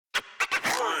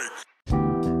Hi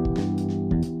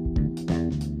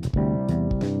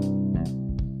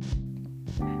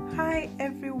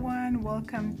everyone,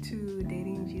 welcome to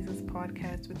Dating Jesus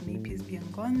podcast with me, Peace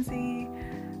Biangonzi.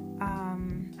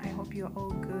 I hope you're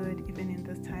all good even in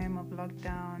this time of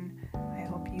lockdown. I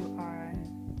hope you are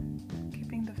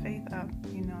keeping the faith up,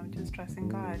 just trusting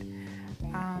God.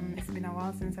 It's been a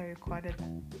while since I recorded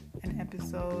an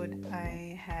episode.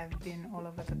 I have been all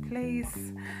over the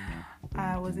place.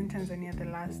 I was in Tanzania the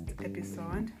last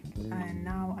episode, and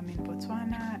now I'm in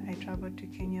Botswana. I traveled to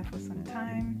Kenya for some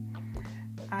time.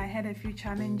 I had a few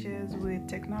challenges with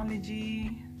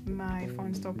technology. My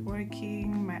phone stopped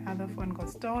working, my other phone got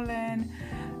stolen,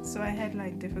 so I had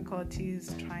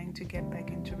difficulties trying to get back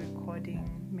into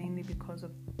recording, mainly because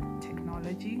of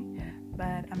technology.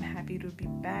 But I'm happy to be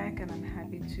back, and I'm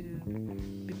happy to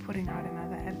be putting out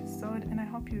another episode, and I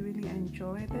hope you really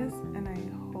enjoy this, and I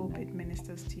hope it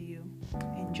ministers to you.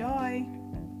 Enjoy!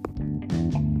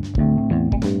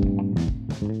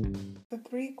 The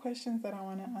 3 questions that I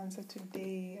want to answer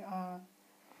today are: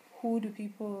 who do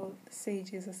people say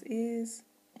Jesus is?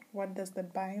 What does the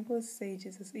Bible say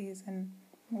Jesus is? And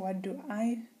what do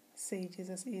I say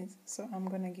Jesus is? So I'm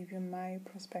going to give you my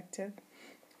perspective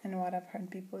and what I've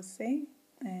heard people say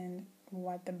and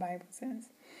what the Bible says.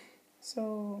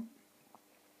 So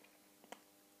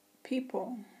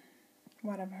people,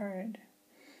 what I've heard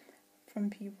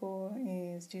from people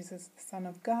is Jesus the Son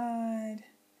of God.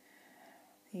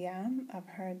 Yeah, I've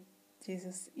heard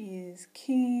Jesus is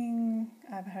King.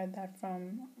 I've heard that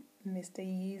from Mr.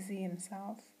 Yeezy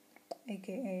himself,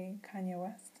 aka Kanye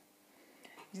West.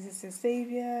 Jesus is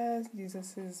Savior.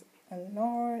 Jesus is the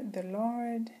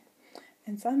Lord.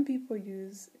 And some people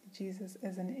use Jesus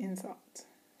as an insult.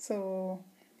 So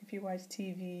if you watch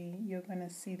TV, you're going to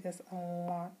see this a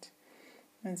lot.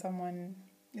 When someone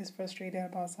is frustrated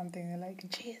about something, they're like,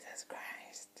 Jesus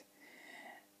Christ.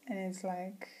 And it's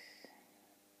like,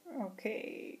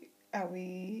 okay, are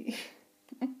we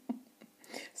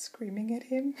screaming at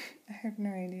him? I have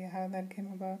no idea how that came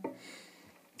about.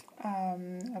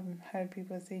 I've heard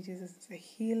people say Jesus is a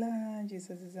healer,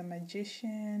 Jesus is a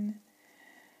magician.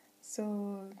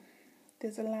 So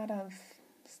there's a lot of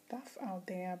stuff out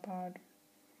there about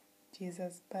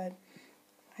Jesus, but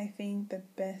I think the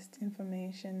best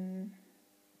information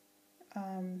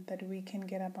that we can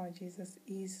get about Jesus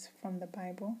is from the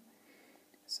Bible.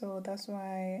 So that's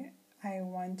why I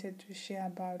wanted to share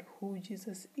about who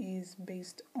Jesus is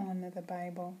based on the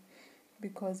Bible,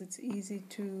 because it's easy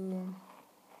to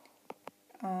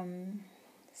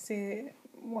say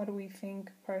what we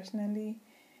think personally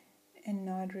and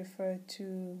not refer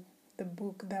to the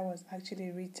book that was actually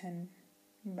written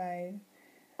by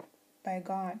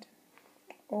God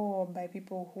or by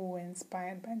people who were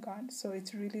inspired by God. So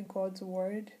it's really God's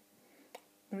word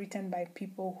written by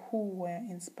people who were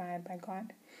inspired by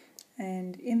God.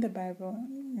 And in the Bible,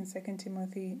 in 2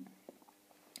 Timothy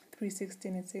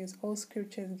 3:16, it says, all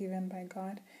scripture is given by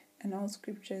God, and all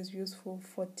scripture is useful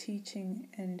for teaching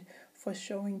and for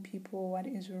showing people what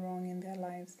is wrong in their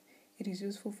lives. It is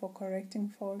useful for correcting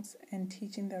faults and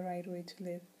teaching the right way to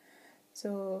live.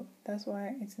 So that's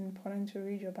why it's important to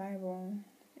read your Bible.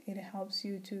 It helps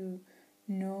you to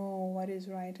know what is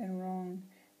right and wrong.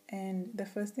 And the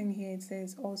first thing here, it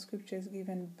says all scripture is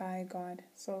given by God.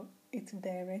 So it's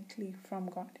directly from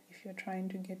God. If you're trying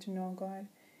to get to know God,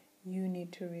 you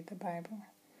need to read the Bible.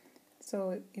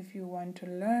 So if you want to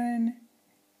learn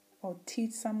or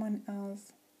teach someone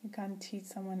else, you can't teach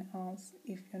someone else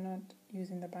if you're not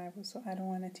using the Bible. So I don't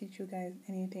want to teach you guys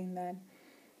anything that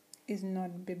is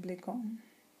not biblical.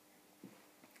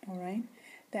 Alright?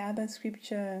 The other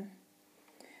scripture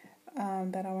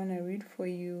that I want to read for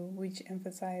you, which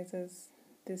emphasizes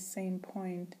this same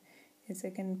point, is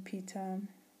 2 Peter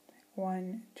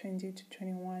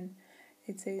 1:20-21.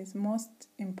 It says, most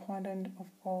important of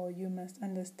all, you must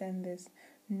understand this.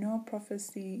 No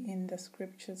prophecy in the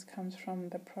scriptures comes from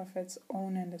the prophet's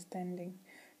own understanding.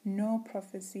 No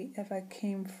prophecy ever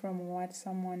came from what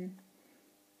someone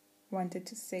wanted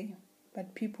to say,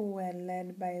 but people were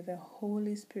led by the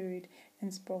Holy Spirit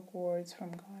and spoke words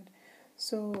from God.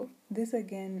 So this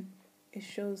again, it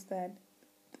shows that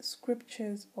the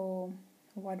scriptures or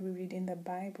what we read in the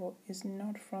Bible is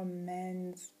not from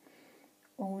man's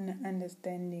own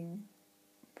understanding.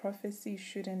 Prophecy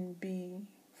shouldn't be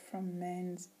from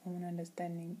man's own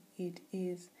understanding. It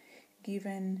is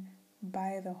given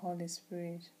by the Holy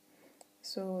Spirit.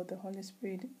 So the Holy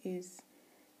Spirit is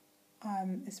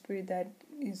a spirit that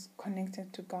is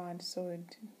connected to God. So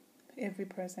every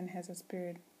person has a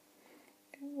spirit.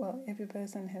 Well, every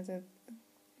person has a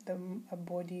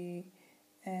body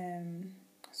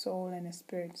soul, and a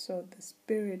spirit. So the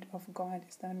Spirit of God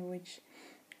is that which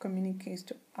communicates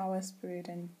to our spirit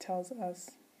and tells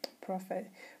us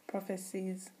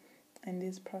prophecies, and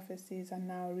these prophecies are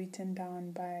now written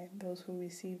down by those who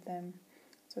receive them.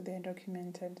 So they're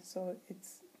documented. So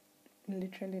it's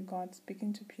literally God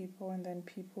speaking to people and then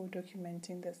people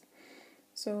documenting this.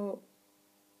 So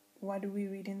what we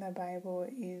read in the Bible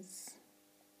is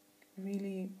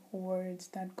really words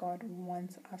that God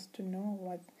wants us to know,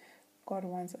 what God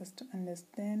wants us to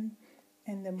understand.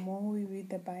 And the more we read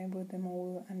the Bible, the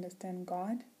more we'll understand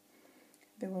God.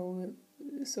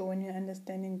 So when you're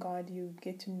understanding God, you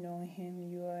get to know Him.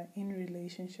 You are in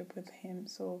relationship with Him.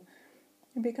 So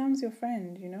it becomes your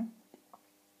friend,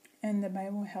 And the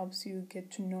Bible helps you get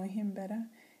to know Him better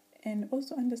and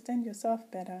also understand yourself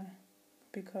better.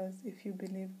 Because if you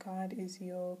believe God is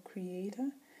your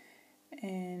creator,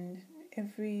 and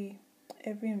every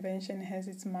invention has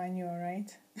its manual,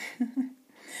 right?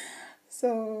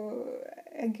 So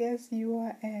I guess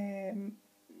your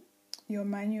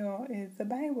manual is the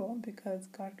Bible, because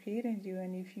God created you,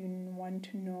 and if you want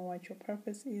to know what your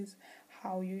purpose is,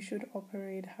 how you should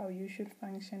operate, how you should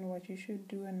function, what you should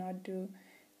do and not do,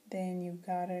 then you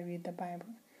gotta read the Bible.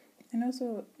 And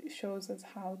also shows us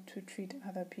how to treat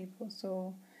other people.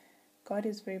 So God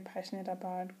is very passionate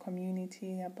about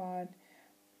community, about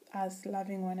us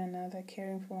loving one another,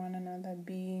 caring for one another,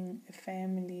 being a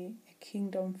family, a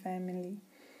kingdom family.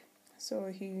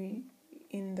 So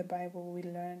in the Bible, we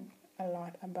learn a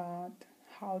lot about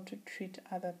how to treat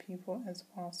other people as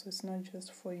well. So it's not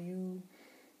just for you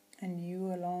and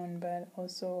you alone, but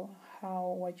also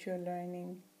how what you're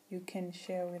learning you can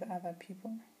share with other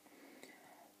people.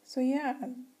 So yeah,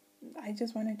 I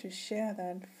just wanted to share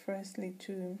that, firstly,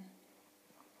 to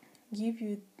give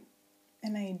you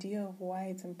an idea of why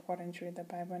it's important to read the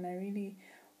Bible. And I really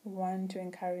want to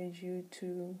encourage you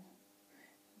to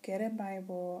get a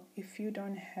Bible. If you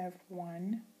don't have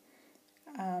one,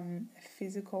 a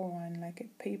physical one, like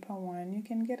a paper one, you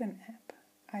can get an app.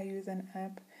 I use an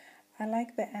app. I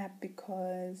like the app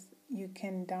because you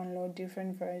can download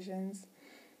different versions.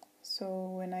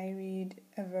 So when I read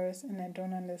a verse and I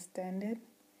don't understand it,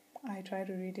 I try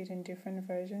to read it in different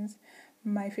versions.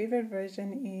 My favorite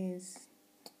version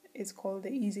it's called the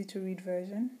easy to read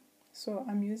version. So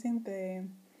I'm using the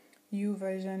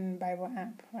YouVersion Bible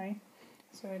app, right?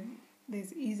 So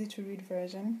there's easy to read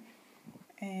version,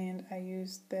 and I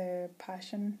use the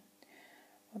Passion.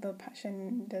 Although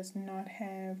Passion does not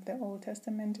have the Old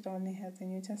Testament, it only has the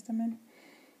New Testament.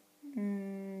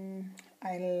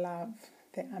 I love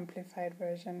the Amplified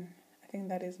version. I think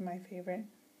that is my favorite.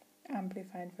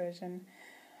 Amplified version.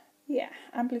 Yeah,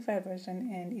 Amplified version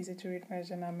and easy to read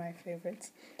version are my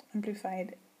favorites.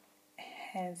 Amplified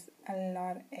has a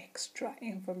lot extra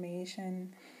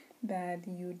information that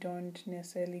you don't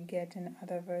necessarily get in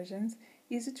other versions.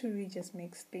 Easy to read just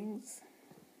makes things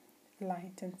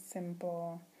light and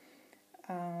simple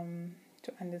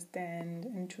to understand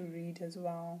and to read as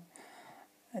well.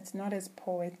 It's not as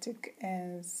poetic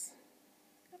as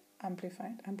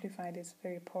Amplified. Amplified is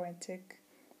very poetic.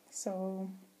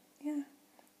 So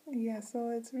yeah, so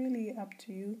it's really up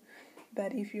to you.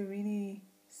 But if you're really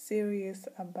serious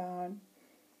about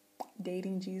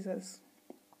dating Jesus,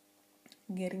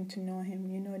 getting to know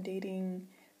Him, dating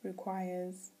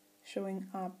requires showing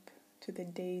up to the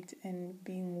date and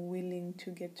being willing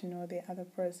to get to know the other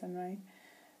person, right?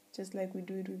 Just like we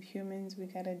do it with humans, we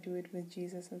gotta do it with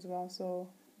Jesus as well. So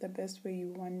the best way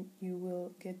you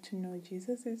will get to know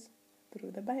Jesus is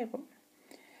through the Bible.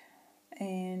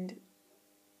 And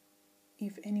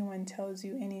if anyone tells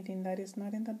you anything that is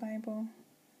not in the Bible,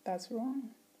 that's wrong.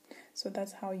 So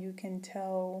that's how you can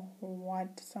tell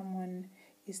what someone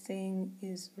is saying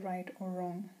is right or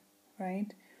wrong,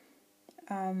 right?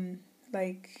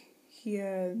 Like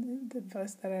here, the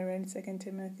verse that I read, 2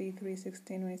 Timothy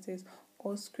 3:16, where it says,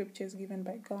 all scripture is given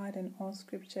by God, and all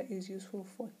scripture is useful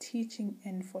for teaching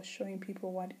and for showing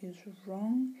people what is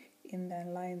wrong in their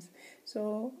lives.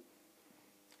 So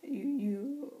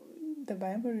the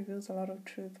Bible reveals a lot of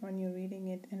truth when you're reading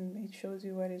it, and it shows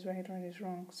you what is right or what is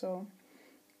wrong. So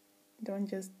don't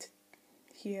just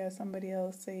hear somebody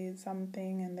else say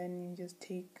something and then you just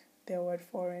take their word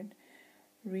for it.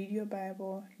 Read your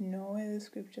Bible, know where the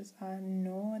scriptures are,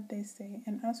 know what they say,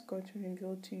 and ask God to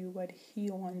reveal to you what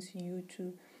He wants you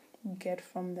to get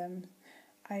from them.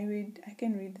 I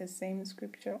can read the same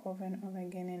scripture over and over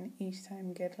again, and each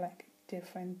time get like a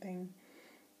different thing.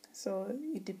 So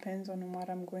it depends on what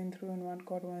I'm going through and what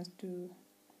God wants to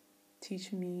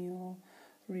teach me or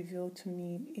reveal to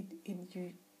me.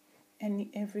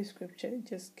 Every scripture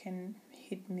just can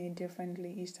hit me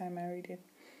differently each time I read it.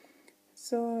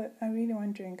 So I really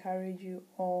want to encourage you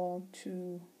all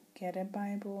to get a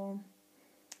Bible.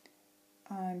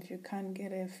 If you can't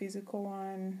get a physical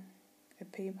one, a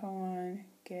paper one,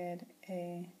 get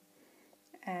a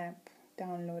app,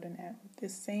 download an app. The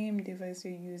same device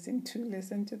you're using to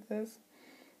listen to this,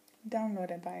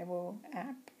 download a Bible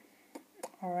app.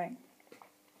 All right.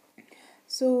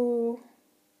 So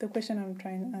the question I'm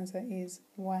trying to answer is,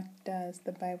 what does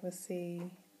the Bible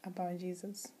say about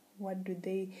Jesus? What do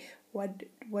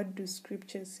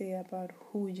scriptures say about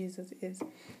who Jesus is?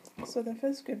 So the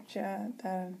first scripture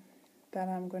that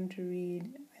I'm going to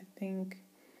read, I think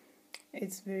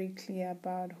it's very clear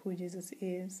about who Jesus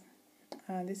is.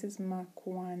 This is Mark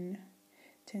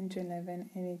 1:10-11,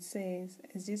 and it says,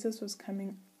 as Jesus was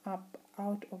coming up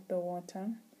out of the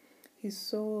water, he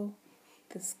saw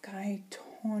the sky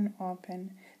torn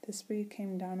open. The Spirit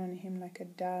came down on him like a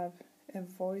dove. A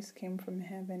voice came from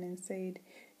heaven and said,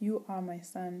 "You are my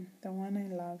Son, the one I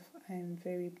love. I am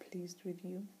very pleased with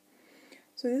you."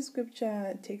 So this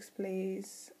scripture takes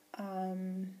place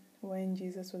when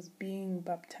Jesus was being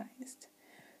baptized.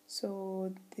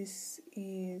 So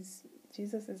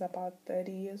Jesus is about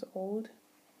 30 years old,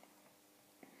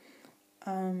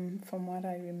 from what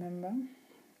I remember.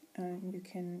 You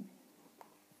can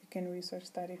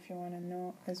research that if you want to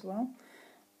know as well.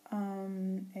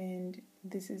 And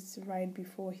this is right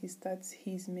before he starts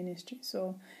his ministry.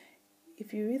 So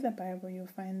if you read the Bible, you'll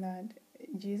find that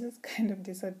Jesus kind of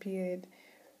disappeared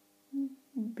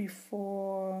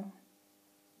before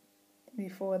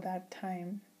that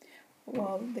time.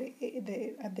 Well,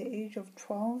 at the age of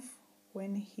 12,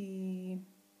 when he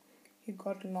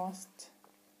got lost,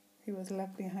 he was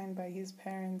left behind by his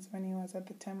parents when he was at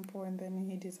the temple, and then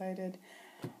he decided,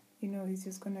 he's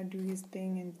just gonna do his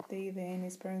thing and stay there, and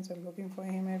his parents were looking for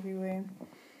him everywhere.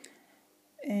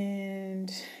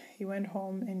 And he went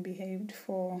home and behaved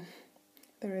for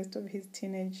the rest of his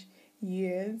teenage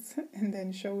years, and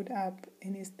then showed up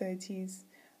in his 30s.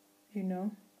 You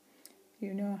know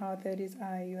how 30s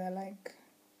are. You are like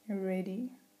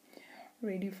ready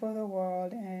for the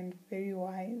world and very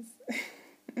wise.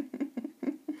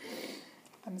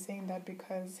 I'm saying that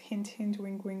because hint, hint,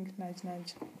 wink, wink, nudge,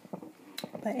 nudge.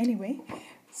 But anyway,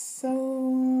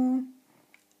 so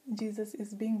Jesus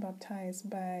is being baptized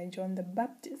by John the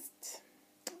Baptist,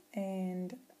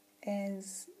 and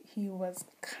as he was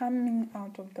coming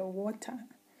out of the water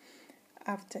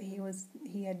after he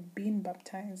had been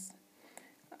baptized,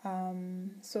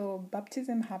 so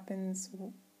baptism happens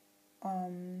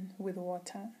with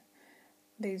water.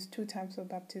 There's two types of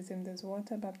baptism. There's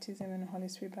water baptism and Holy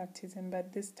Spirit baptism,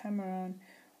 but this time around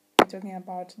we're talking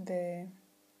about the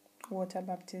water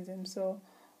baptism. So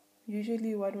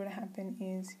usually what would happen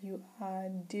is you are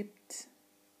dipped,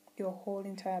 your whole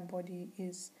entire body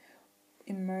is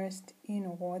immersed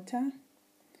in water,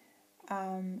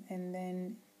 and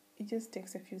then it just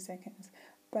takes a few seconds.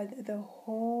 But the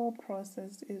whole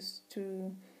process is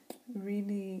to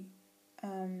really,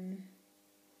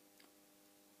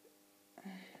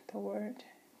 the word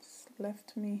just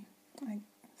left me. I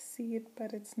see it,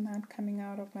 but it's not coming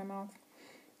out of my mouth.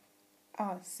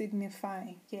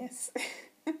 Signify, yes.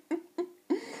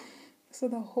 So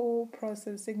the whole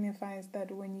process signifies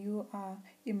that when you are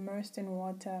immersed in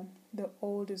water, the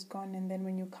old is gone, and then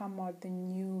when you come out, the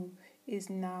new is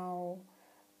now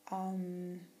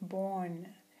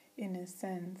born, in a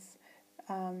sense.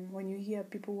 When you hear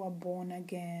people who are born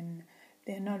again,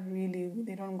 they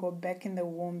don't go back in the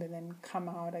womb and then come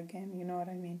out again, you know what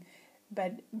I mean?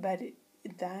 But that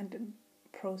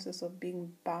process of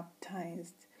being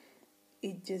baptized,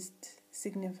 it just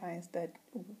signifies that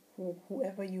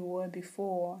whoever you were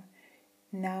before,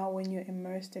 now when you're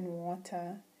immersed in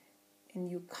water and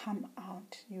you come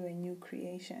out, you're a new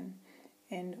creation.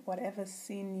 And whatever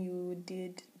sin you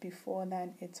did before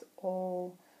that, it's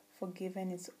all forgiven,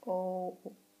 it's all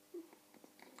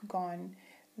gone,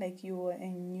 like you were a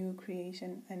new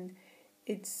creation. And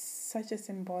it's such a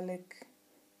symbolic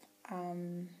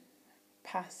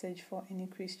passage for any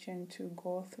Christian to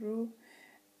go through,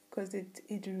 because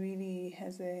it really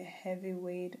has a heavy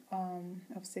weight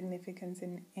of significance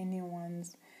in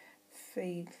anyone's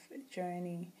faith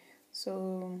journey.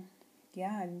 So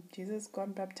yeah, Jesus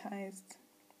got baptized.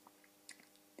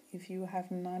 If you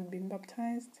have not been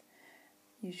baptized,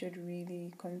 you should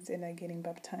really consider getting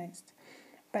baptized.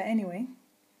 But anyway,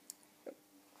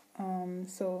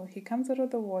 so he comes out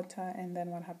of the water, and then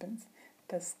what happens?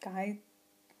 The sky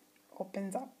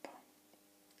opens up.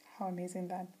 How amazing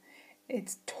that!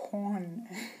 It's torn.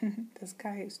 The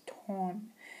sky is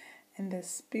torn, and the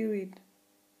Spirit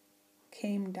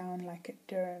came down like a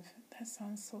dove. That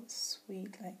sounds so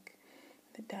sweet. Like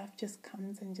the dove just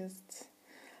comes and just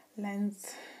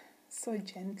lands so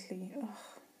gently.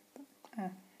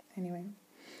 Anyway,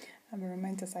 I'm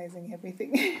romanticizing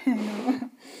everything. I know.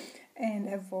 And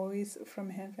a voice from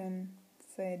heaven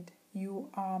said, "You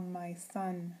are my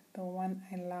son, the one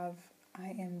I love. I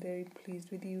am very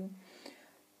pleased with you."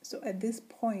 So at this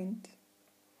point,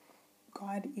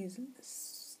 God is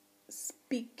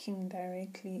speaking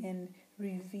directly and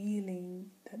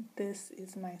revealing that this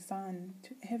is my son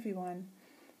to everyone,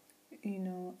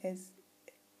 as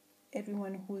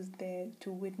everyone who's there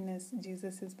to witness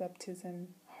Jesus'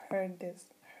 baptism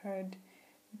heard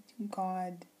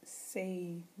God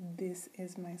say, "This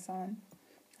is my son,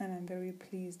 and I'm very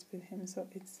pleased with him." So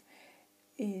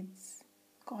it's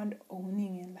God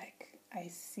owning it, like, I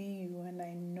see you and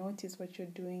I notice what you're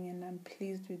doing and I'm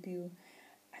pleased with you.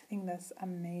 I think that's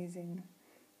amazing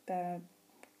that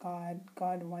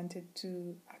God wanted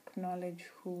to acknowledge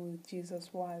who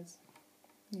Jesus was,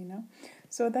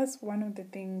 So that's one of the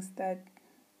things that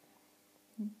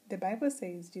the Bible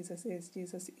says Jesus is.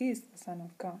 Jesus is the Son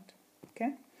of God.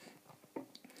 Okay?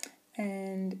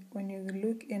 And when you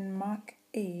look in Mark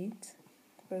 8,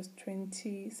 verse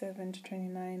 27 to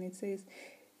 29, it says,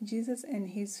 Jesus and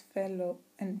his followers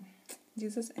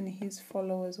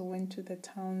went to the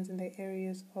towns in the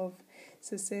areas of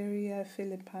Caesarea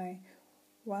Philippi.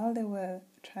 While they were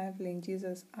traveling,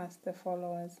 Jesus asked the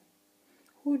followers,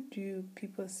 "Who do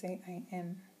people say I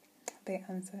am?" They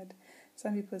answered,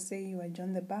 "Some people say you are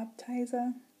John the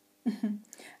Baptizer,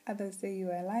 others say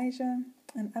you are Elijah,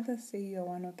 and others say you are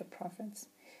one of the prophets."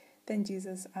 Then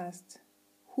Jesus asked,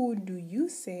 "Who do you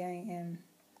say I am?"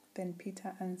 Then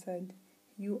Peter answered,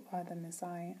 "You are the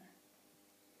Messiah."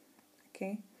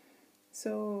 Okay,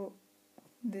 so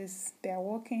they're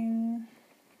walking,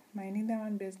 minding their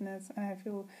own business, and I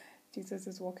feel Jesus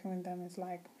is walking with them. It's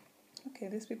like, okay,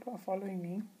 these people are following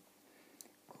me.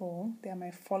 Cool, they are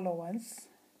my followers.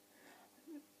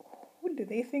 Who do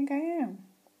they think I am?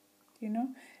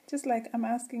 Just like I'm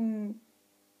asking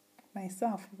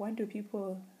myself, what do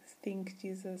people think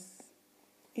Jesus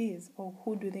is, or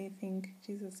who do they think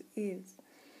Jesus is?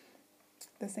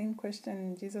 The same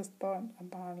question Jesus thought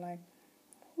about, like,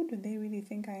 who do they really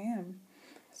think I am?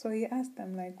 So he asked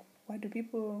them, like, what do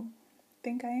people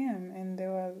think I am? And they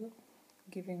were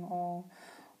giving all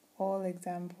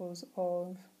examples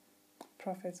of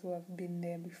prophets who have been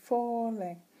there before,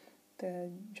 like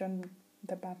the John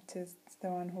the Baptist, the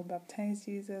one who baptized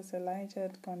Jesus. Elijah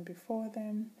had gone before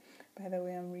them. By the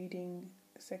way, I'm reading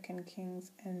 2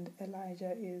 Kings, and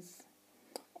Elijah is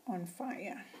on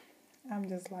fire. I'm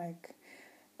just like,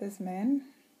 this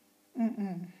man,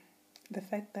 the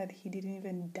fact that he didn't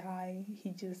even die,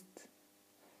 he just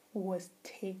was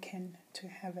taken to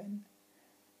heaven.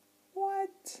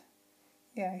 What?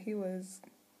 Yeah, he was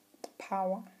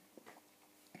power.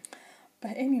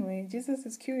 But anyway, Jesus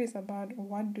is curious about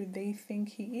what do they think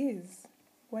he is.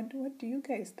 What do you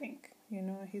guys think?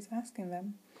 He's asking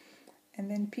them. And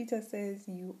then Peter says,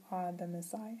 "You are the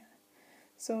Messiah."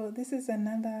 So this is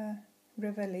another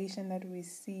revelation that we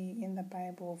see in the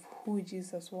Bible of who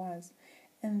Jesus was.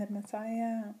 And the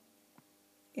Messiah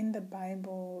in the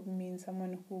Bible means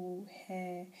someone who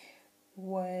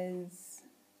was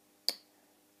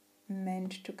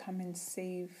meant to come and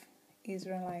save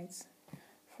Israelites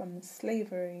from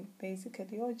slavery,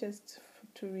 basically, or just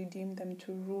to redeem them,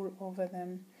 to rule over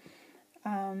them.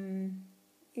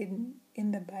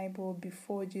 In the Bible,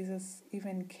 before Jesus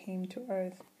even came to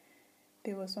earth,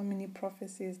 there were so many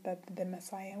prophecies that the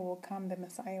Messiah will come,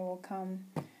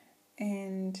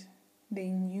 and they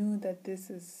knew that this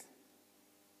is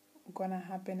gonna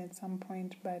happen at some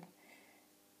point, but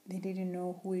they didn't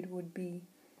know who it would be.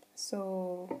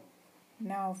 So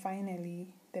now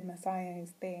finally the Messiah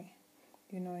is there,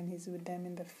 and he's with them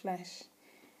in the flesh,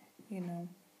 and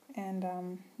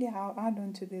I'll add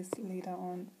on to this later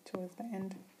on towards the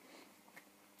end.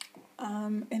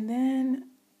 And then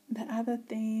the other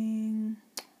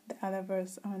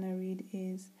verse I want to read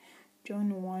is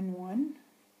John 1:1.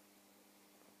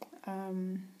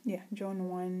 John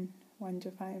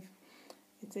 1:1-5.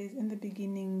 It says, "In the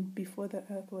beginning, before the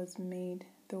earth was made,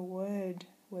 the Word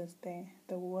was there.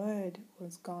 The Word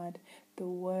was God. The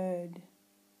Word..."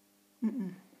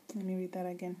 Let me read that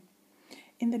again.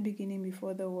 "In the beginning,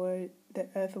 before the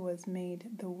earth was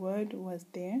made, the Word was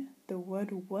there. The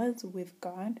Word was with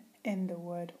God, and the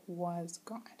Word was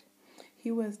God.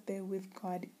 He was there with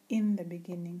God in the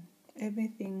beginning.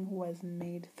 Everything was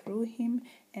made through him,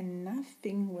 and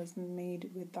nothing was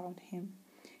made without him.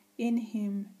 In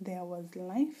him there was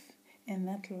life, and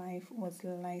that life was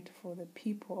light for the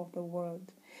people of the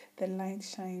world. The light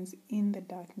shines in the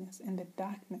darkness, and the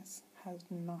darkness has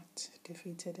not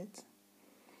defeated it."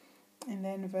 And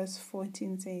then verse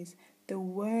 14 says, "The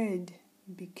Word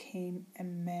became a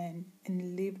man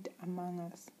and lived among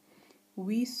us.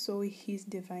 We saw his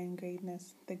divine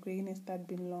greatness, the greatness that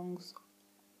belongs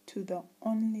to the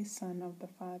only Son of the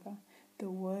Father.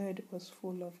 The Word was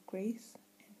full of grace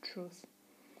and truth."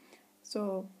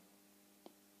 So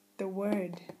the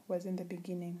Word was in the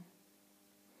beginning,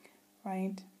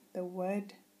 right? The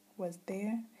Word was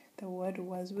there, the Word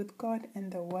was with God,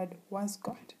 and the Word was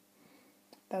God.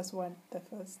 That's what the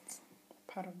first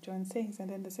part of John says. And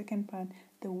then the second part,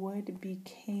 the Word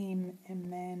became a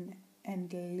man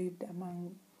and lived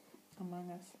among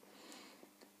us.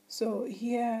 So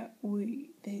here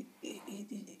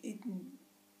it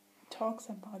talks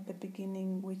about the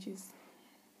beginning, which is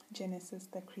Genesis,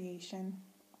 the creation,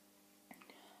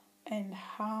 and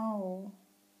how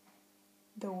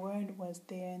the Word was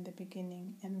there in the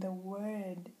beginning, and the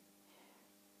Word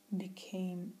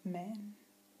became man.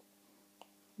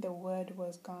 The Word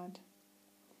was God.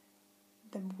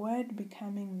 The Word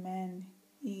becoming man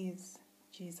is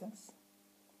Jesus,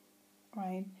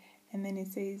 right? And then it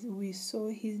says, "We saw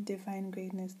his divine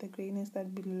greatness, the greatness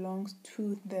that belongs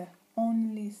to the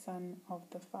only Son of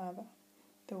the Father."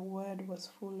 The Word was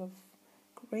full of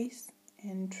grace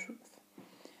and truth.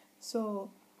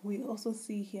 So we also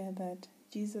see here that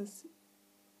Jesus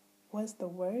was the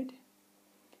Word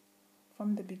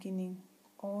from the beginning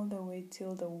all the way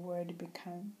till the Word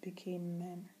became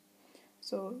man.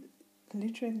 So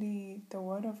literally the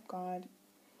Word of God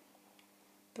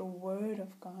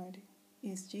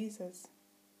is Jesus.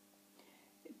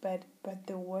 But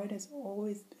the Word has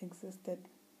always existed,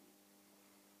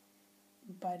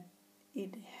 but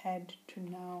it had to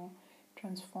now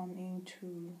transform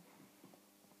into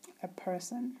a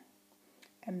person,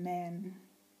 a man.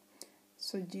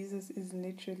 So Jesus is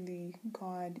literally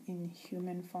God in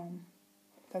human form.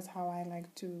 That's how I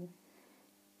like to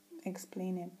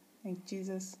explain it. Like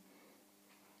Jesus,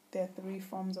 there are three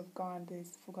forms of God.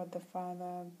 There's God the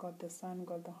Father, God the Son,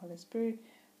 God the Holy Spirit.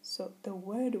 So the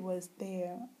Word was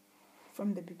there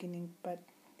from the beginning, but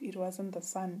it wasn't the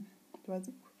Son. It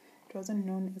wasn't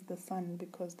known as the Son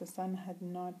because the Son had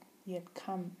not yet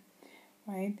come,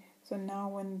 right? So now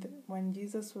when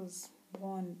Jesus was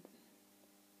born,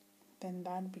 then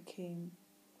that became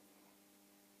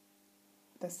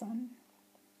the Son,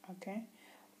 okay?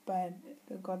 But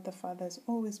God the Father has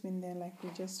always been there, like we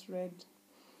just read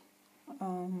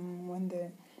when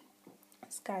the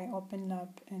sky opened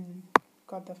up and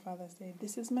God the Father said,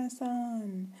 "This is my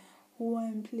Son, who I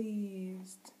am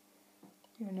pleased,"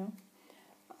 you know?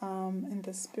 And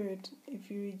the Spirit, if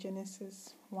you read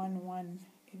Genesis 1:1,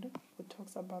 it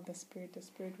talks about the Spirit. The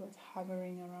Spirit was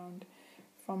hovering around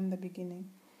from the beginning.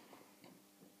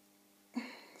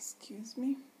 Excuse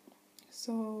me.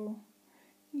 So,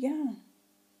 yeah,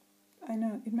 I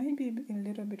know it might be a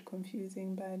little bit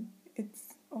confusing, but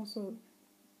it's also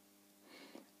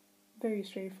very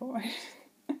straightforward.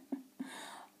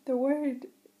 The Word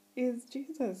is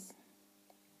Jesus.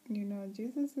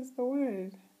 Jesus is the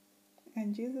Word.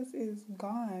 And Jesus is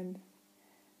God.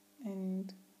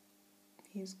 And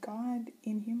He's God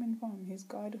in human form. He's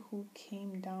God who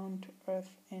came down to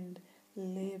earth and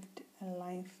lived a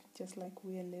life just like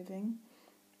we are living.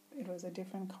 It was a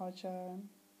different culture,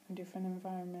 a different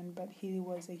environment, but He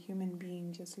was a human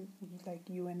being just like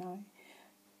you and I.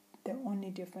 The only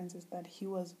difference is that He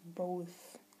was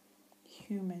both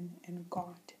human and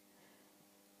God.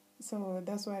 So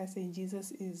that's why I say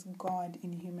Jesus is God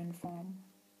in human form.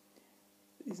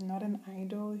 He's not an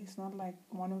idol. He's not like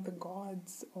one of the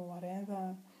gods or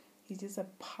whatever. He's just a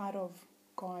part of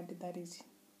God that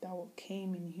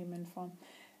came in human form.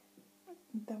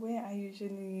 The way I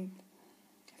usually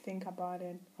think about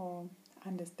it or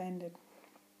understand it,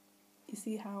 you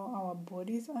see how our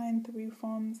bodies are in three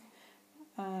forms: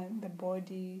 the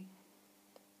body,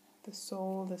 the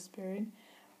soul, the spirit.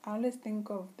 I always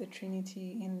think of the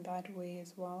Trinity in that way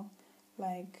as well.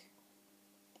 Like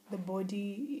the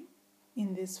body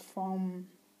in this form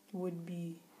would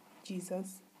be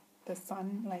Jesus, the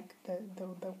Son, like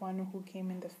the one who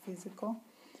came in the physical.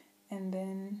 And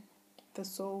then the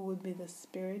soul would be the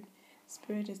spirit.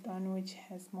 Spirit is the one which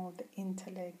has more of the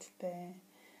intellect, the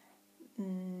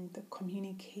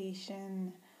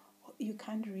communication. You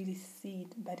can't really see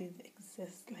it, but it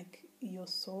exists. Like your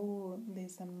soul,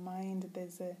 there's a mind,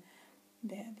 there's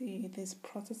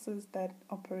processes that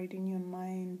operate in your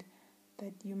mind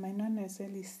that you might not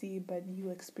necessarily see, but you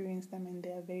experience them and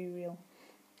they are very real.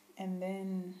 And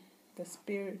then the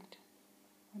spirit,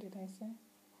 what did I say?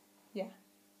 Yeah.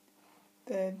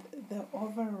 The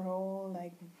overall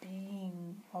like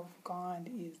being of God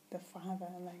is the Father.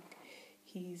 Like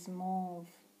He's more of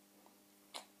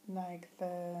like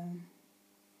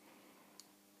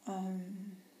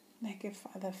like a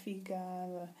father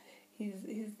figure.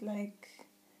 He's like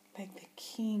the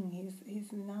king.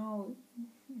 He's now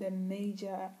the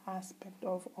major aspect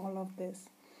of all of this.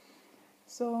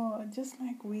 So just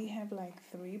like we have like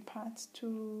three parts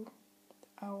to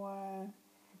our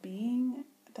being,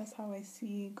 that's how I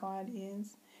see God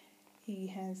is. He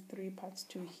has three parts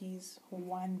to his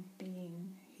one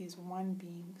being. He's one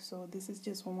being. So this is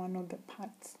just one of the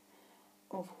parts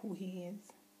of who he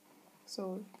is.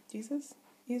 So Jesus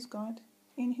is God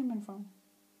in human form,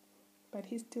 but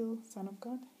he's still Son of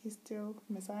God. He's still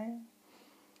Messiah.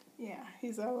 Yeah,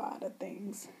 he's a lot of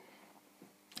things.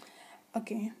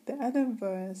 Okay, the other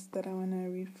verse that I want to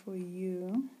read for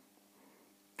you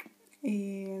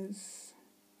is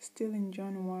still in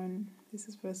John 1. This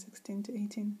is verse 16 to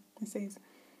 18. It says,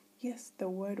 "Yes, the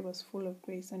word was full of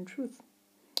grace and truth,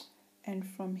 and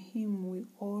from him we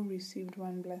all received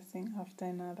one blessing after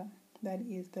another. That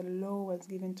is, the law was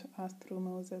given to us through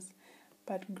Moses,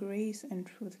 but grace and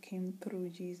truth came through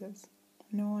Jesus.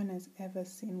 No one has ever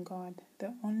seen God.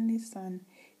 The only Son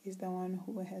is the one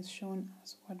who has shown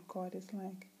us what God is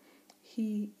like.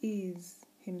 He is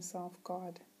himself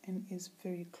God and is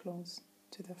very close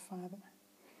to the Father."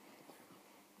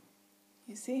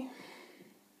 You see,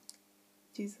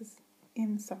 Jesus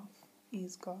himself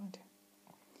is God.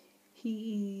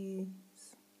 He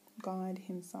is God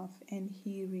himself, and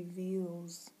he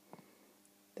reveals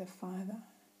the Father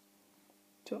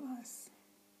to us.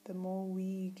 The more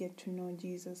we get to know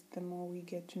Jesus, the more we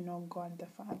get to know God the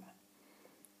Father.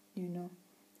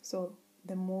 So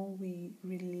the more we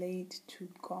relate to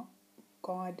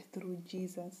God through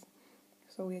Jesus,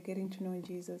 so we are getting to know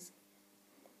Jesus,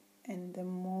 and the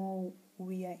more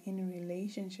we are in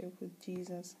relationship with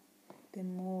Jesus, the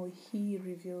more he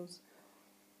reveals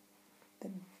the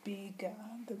bigger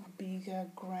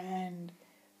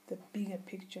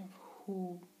picture of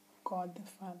who God the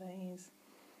Father is.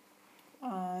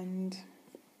 And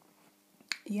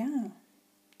yeah,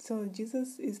 so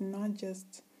Jesus is not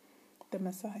just the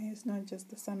Messiah, is not just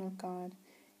the Son of God.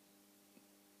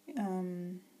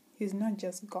 He's not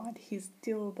just God, he's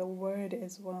still the Word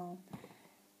as well.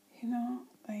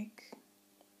 Like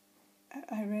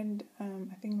I read,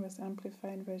 I think it was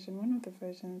Amplified Version, one of the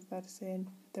versions that said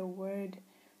the Word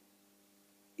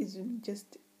isn't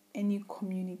just any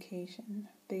communication.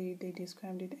 They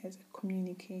described it as a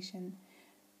communication.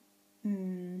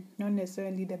 Not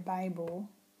necessarily the Bible.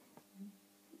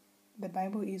 The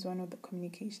Bible is one of the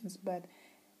communications, but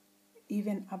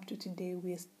even up to today,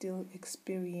 we're still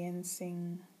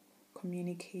experiencing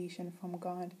communication from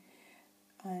God.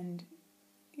 And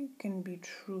it can be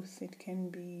truth, it can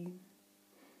be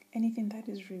anything that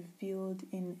is revealed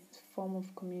in form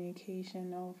of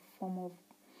communication or form of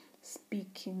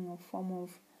speaking or form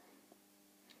of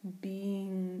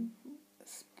being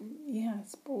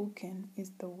spoken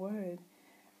is the Word.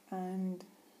 And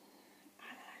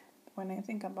when I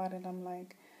think about it, I'm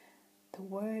like, the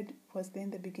Word was there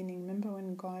in the beginning. Remember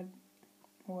when God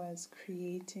was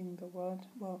creating the world?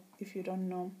 Well, if you don't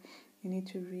know, you need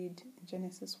to read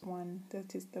Genesis 1.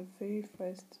 That is the very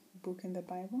first book in the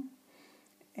Bible.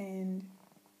 And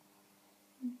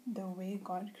the way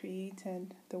God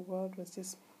created the world was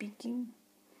just speaking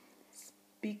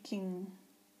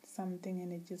something,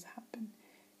 and it just happened.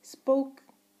 Spoke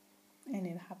and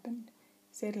it happened.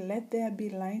 Said, "Let there be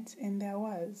light," and there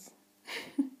was.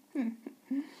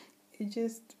 It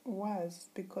just was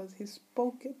because he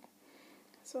spoke it.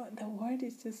 So the Word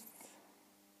is just,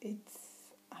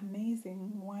 it's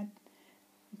amazing what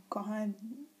God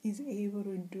is able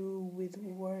to do with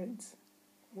words.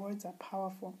 Words are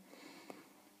powerful.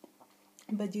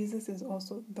 But Jesus is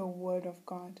also the Word of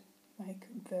God, like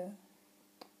the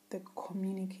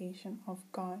communication of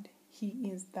God. He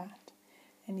is that.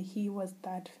 And he was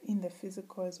that in the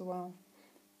physical as well.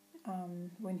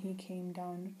 When he came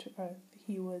down to earth,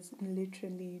 he was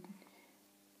literally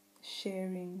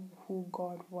sharing who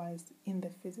God was in the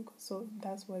physical. So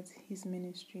that's what his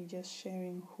ministry, just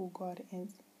sharing who God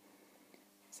is.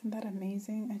 Isn't that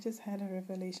amazing? I just had a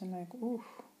revelation like,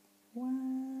 oof,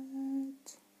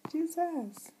 what?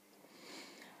 Jesus.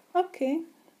 Okay.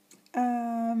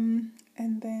 And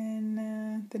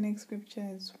then the next scripture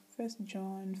is 1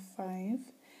 John 5,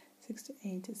 6 to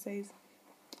 8. It says,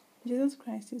 Jesus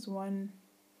Christ is the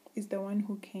one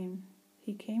who came.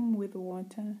 He came with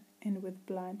water and with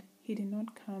blood. He did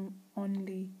not come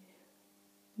only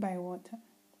by water.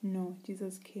 No,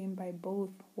 Jesus came by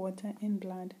both water and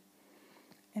blood.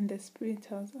 And the Spirit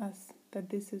tells us that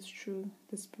this is true.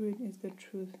 The Spirit is the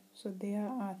truth. So there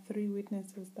are three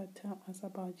witnesses that tell us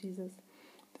about Jesus: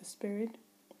 the Spirit,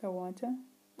 the water,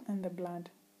 and the blood.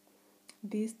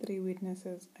 These three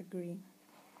witnesses agree.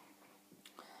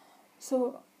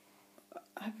 So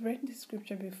I've read this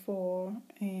scripture before,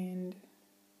 and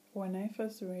when I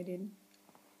first read it,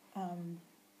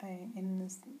 in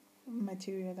this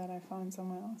material that I found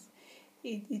somewhere else,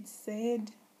 it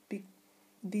said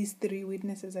these three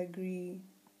witnesses agree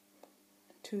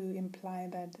to imply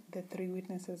that the three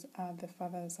witnesses are the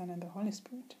Father, the Son, and the Holy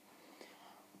Spirit.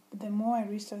 But the more I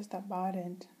researched about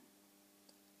it,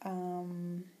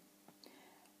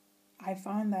 I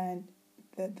found that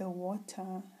the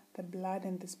water, the blood,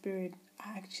 and the Spirit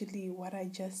are actually what I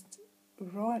just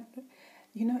wrote.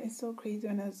 You know, it's so crazy.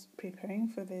 When I was preparing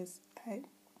for this,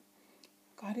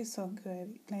 God is so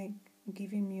good, like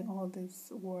giving me all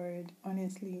this word.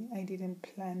 Honestly, I didn't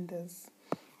plan this,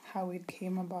 how it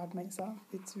came about myself.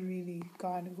 It's really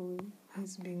God who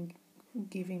has been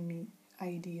giving me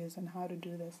ideas on how to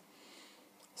do this.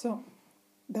 So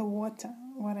the water,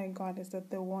 what I got is that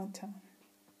the water,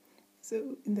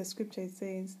 so in the scripture it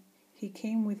says, he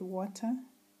came with water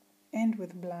and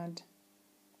with blood.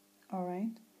 All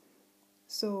right.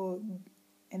 So,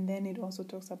 and then it also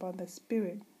talks about the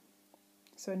Spirit.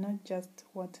 So not just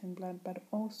water and blood, but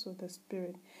also the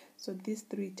Spirit. So these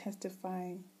three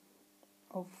testify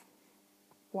of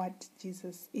what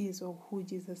Jesus is or who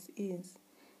Jesus is.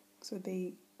 So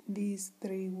these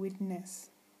three witnesses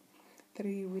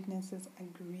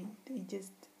agree.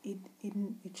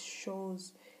 It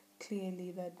shows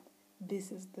clearly that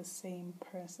this is the same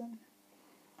person.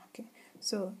 Okay,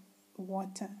 so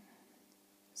water.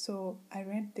 So I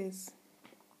read this,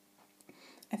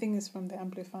 I think it's from the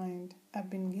Amplified. I've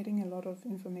been getting a lot of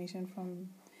information from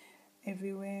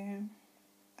everywhere.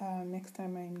 Next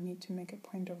time I need to make a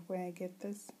point of where I get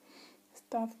this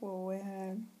stuff or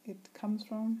where it comes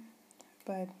from.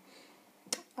 But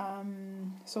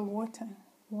so water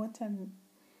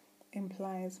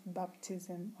implies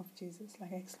baptism of Jesus.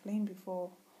 Like I explained before,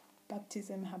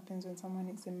 baptism happens when someone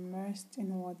is immersed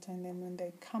in water, and then when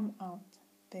they come out,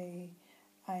 they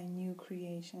are a new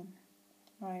creation,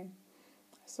 right?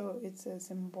 So it's a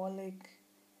symbolic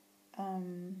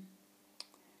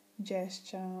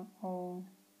gesture, or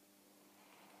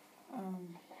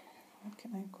what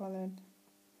can I call it?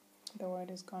 The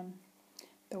word is gone.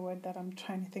 The word that I'm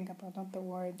trying to think about, not the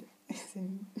word is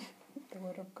in the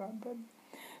word of God, but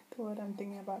the word I'm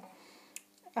thinking about.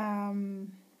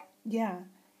 Yeah.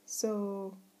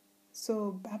 So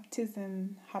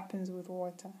baptism happens with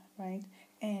water, right?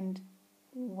 And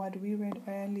what we read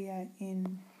earlier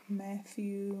in Mark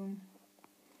 8,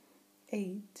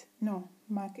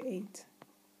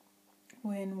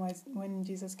 when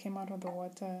Jesus came out of the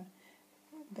water,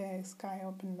 the sky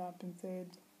opened up and said,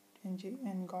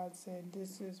 and God said,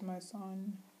 "This is my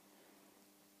son."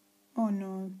 Oh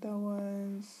no, that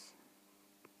was,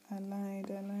 I lied.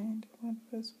 What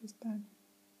verse was that?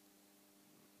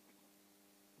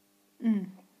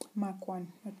 Mark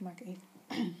 1, not Mark 8.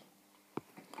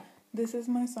 "This is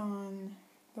my son,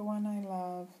 the one I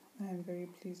love. I am very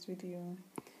pleased with you."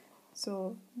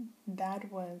 So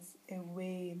that was a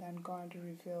way that God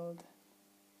revealed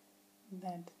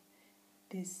that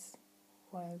this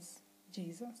was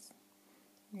Jesus.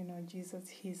 You know, Jesus,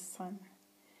 his son.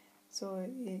 So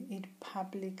it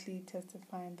publicly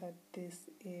testified that this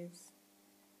is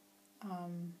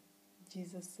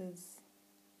Jesus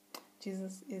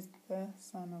is the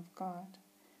Son of God.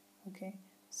 Okay,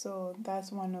 so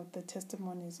that's one of the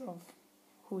testimonies of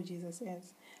who Jesus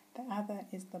is. The other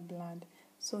is the blood.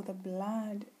 So the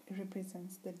blood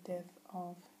represents the death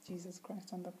of Jesus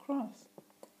Christ on the cross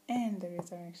and the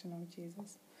resurrection of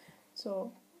Jesus.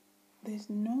 So there's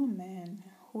no man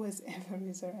who has ever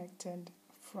resurrected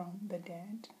from the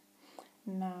dead.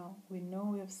 Now, we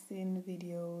know we've seen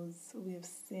videos, we've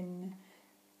seen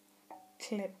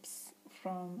clips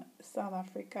from South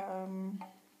Africa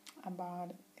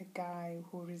about a guy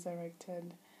who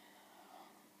resurrected.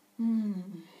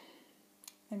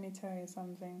 Let me tell you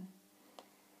something.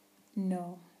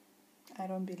 No, I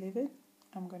don't believe it.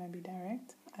 I'm going to be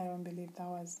direct. I don't believe that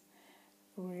was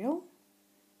real.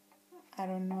 I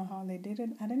don't know how they did it.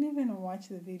 I didn't even watch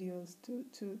the videos to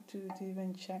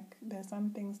even check. There's some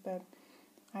things that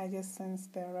I just sense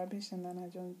they're rubbish, and then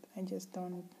I just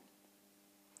don't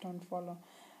follow.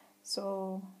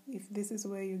 So if this is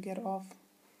where you get off,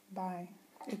 bye.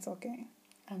 It's okay.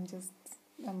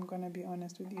 I'm gonna be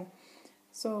honest with you.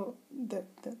 So the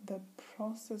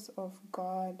process of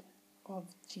God,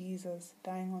 of Jesus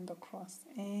dying on the cross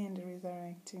and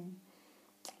resurrecting,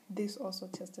 this also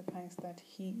testifies that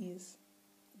he is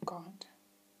God,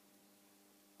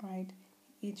 right?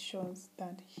 It shows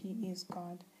that he is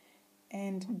God,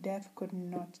 and death could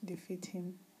not defeat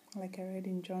him. like I read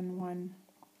in John 1,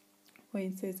 where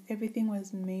it says, everything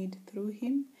was made through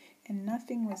him, and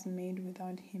nothing was made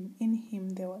without him. In him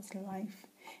there was life,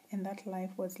 and that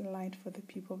life was light for the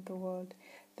people of the world.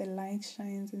 The light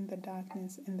shines in the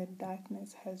darkness, and the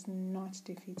darkness has not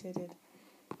defeated it.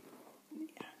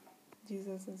 Yeah.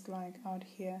 Jesus is like out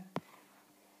here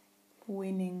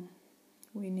winning.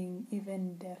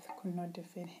 Even death could not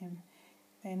defeat him.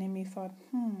 The enemy thought,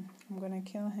 I'm going to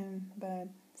kill him, but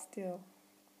still,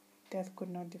 death could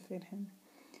not defeat him.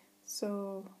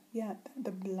 So, yeah,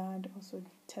 the blood also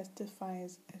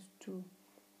testifies as to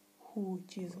who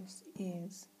Jesus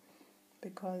is,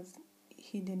 because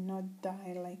he did not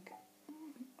die like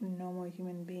normal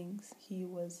human beings. He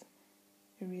was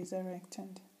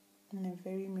resurrected in a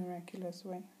very miraculous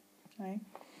way, right?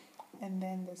 And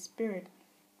then the Spirit.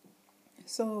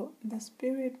 So the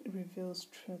Spirit reveals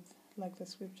truth, like the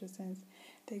scripture says.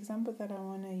 The example that I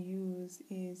want to use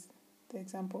is the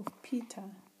example of Peter.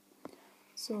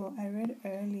 So I read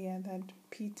earlier that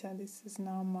Peter, this is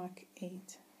now Mark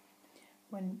 8,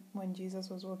 when Jesus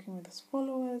was walking with his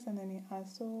followers, and then he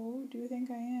asked, so who do you think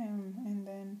I am? And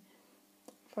then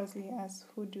firstly he asked,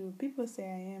 who do people say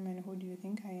I am, and who do you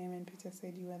think I am? And Peter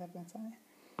said, you are the Messiah.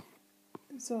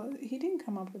 So he didn't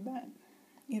come up with that.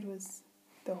 It was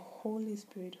the Holy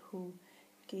Spirit who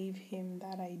gave him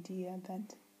that idea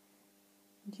that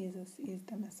Jesus is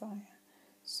the Messiah.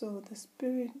 So the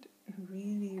Spirit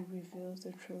really reveals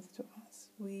the truth to us.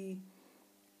 We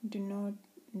do not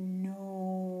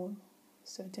know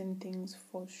certain things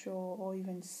for sure or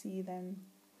even see them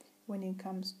when it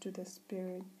comes to the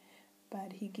Spirit,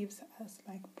 but he gives us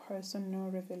like personal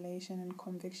revelation and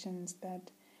convictions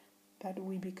that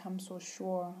we become so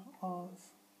sure of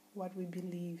what we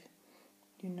believe,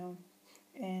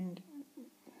 and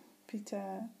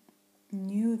Peter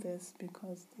knew this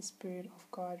because the Spirit of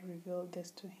God revealed this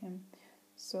to him.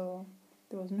 So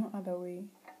there was no other way.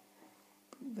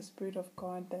 The Spirit of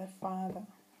God, the Father,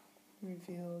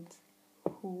 revealed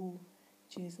who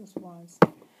Jesus was.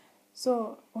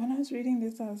 So when I was reading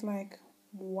this, I was like,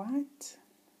 what?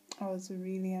 I was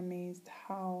really amazed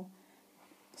how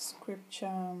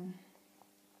scripture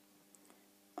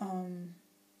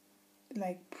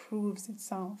proves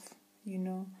itself,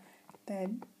 that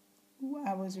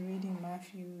I was reading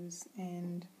Matthew's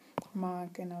and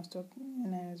Mark, and I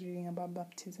was reading about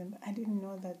baptism. I didn't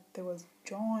know that there was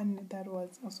John that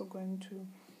was also going to,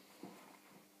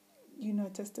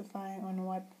 testify on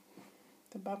what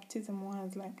the baptism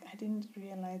was. Like, I didn't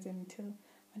realize it until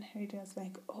when I read it. I was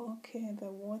like, okay,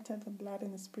 the water, the blood,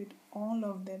 and the Spirit, all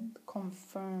of them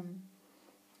confirm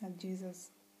that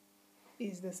Jesus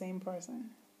is the same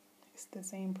person. It's the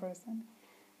same person,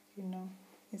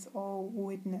 It's all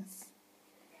witness.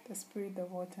 The Spirit, the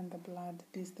water, and the blood,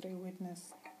 these three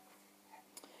witness.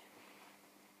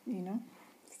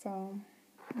 So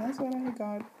that's what I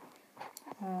got.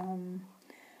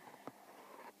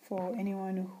 For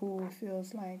anyone who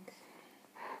feels like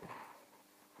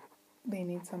they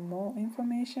need some more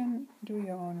information, do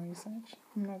your own research.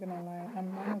 I'm not gonna lie,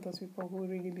 I'm one of those people who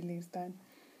really believes that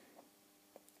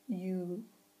you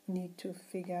need to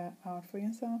figure out for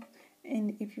yourself.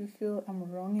 And if you feel I'm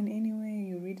wrong in any way,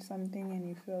 you read something and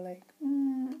you feel like,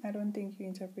 I don't think you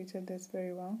interpreted this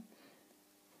very well,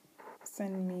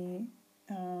 send me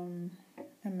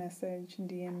a message,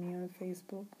 DM me on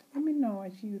Facebook. Let me know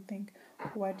what you think,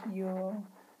 what you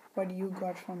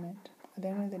got from it. At the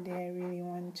end of the day, I really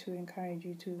want to encourage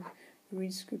you to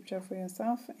read scripture for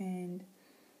yourself and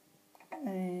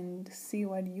see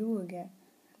what you will get.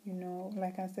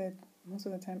 Like I said, most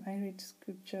of the time I read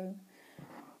scripture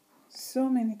so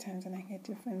many times and I get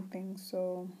different things.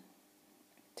 So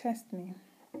test me.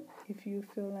 If you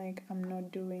feel like I'm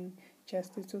not doing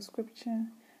justice to scripture,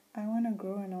 I want to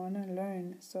grow and I want to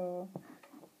learn. So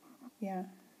yeah,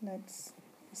 let's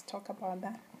talk about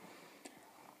that.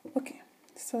 Okay,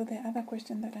 so the other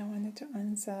question that I wanted to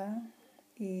answer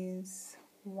is,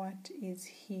 what is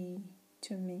he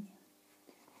to me?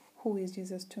 Who is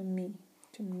Jesus to me?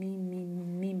 To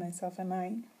me, myself, and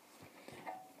I,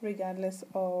 regardless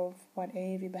of what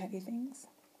everybody thinks.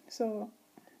 So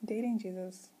dating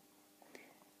Jesus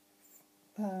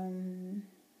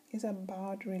is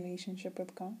about relationship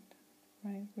with God,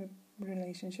 right?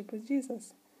 Relationship with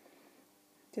Jesus.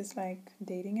 Just like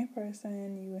dating a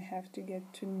person, you have to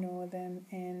get to know them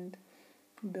and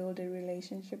build a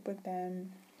relationship with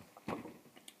them.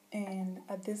 And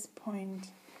at this point,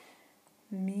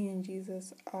 me and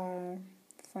Jesus are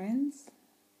friends,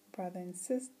 brother and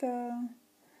sister.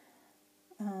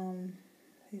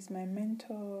 He's my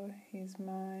mentor, he's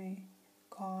my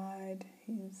God,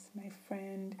 he's my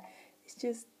friend.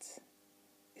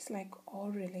 It's it's like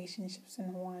all relationships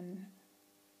in one.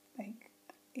 Like,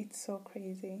 it's so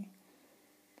crazy.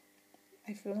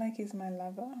 I feel like he's my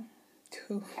lover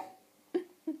too.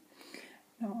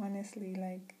 No, honestly,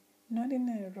 like, not in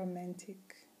a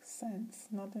romantic sense,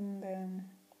 not in the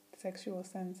sexual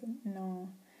sense, no.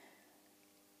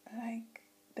 Like,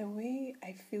 the way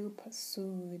I feel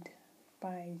pursued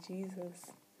by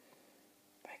Jesus,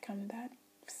 like, I'm that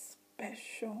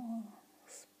special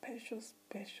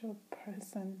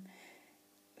person.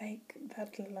 Like,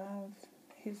 that love,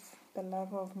 he's the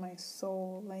love of my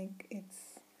soul. Like,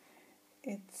 it's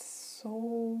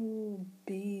so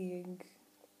big.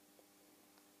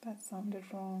 That sounded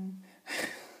wrong.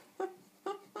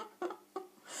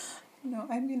 No,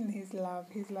 I mean his love.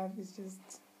 His love is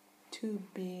just too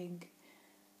big.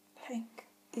 Like,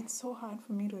 it's so hard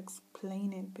for me to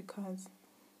explain it because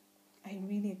I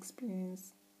really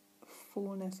experience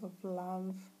fullness of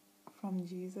love from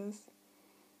Jesus.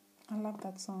 I love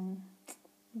that song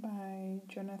by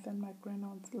Jonathan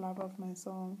McReynolds, Love of My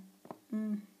Soul.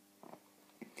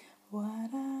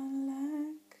 What I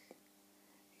lack,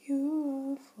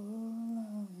 you are full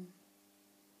of.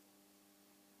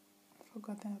 I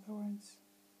forgot the other words.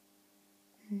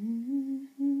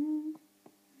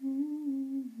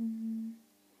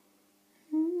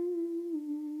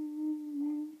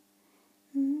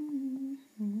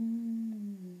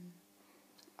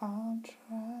 I'll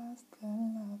trust the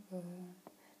lover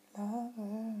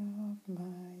of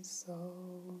my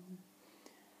soul.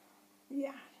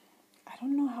 Yeah, I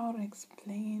don't know how to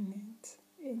explain it.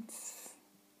 It's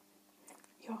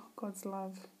God's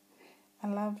love. I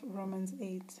love Romans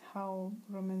 8, how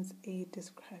Romans 8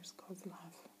 describes God's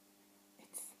love.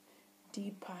 It's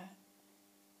deeper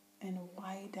and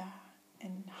wider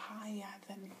and higher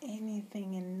than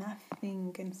anything, and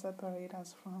nothing can separate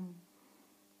us from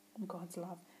God's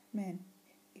love. Man,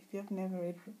 if you have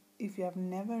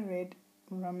never read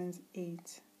Romans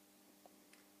 8,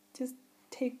 just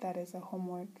take that as a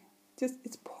homework.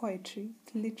 It's poetry.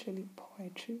 It's literally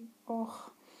poetry.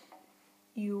 Oh,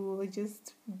 you will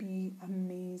just be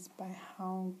amazed by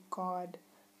how God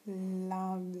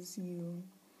loves you.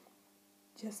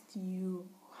 Just you,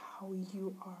 how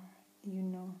you are,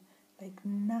 like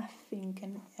nothing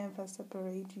can ever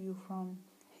separate you from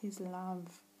his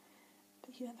love.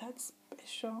 Yeah, that's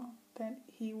special, that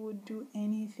he would do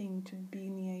anything to be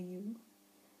near you.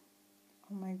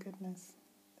 Oh my goodness.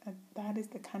 That is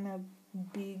the kind of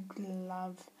big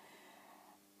love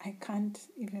I can't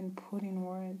even put in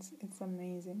words. It's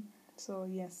amazing. So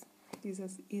yes,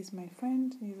 Jesus is my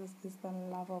friend. Jesus is the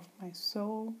love of my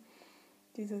soul.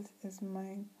 Jesus is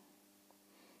my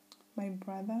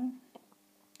brother.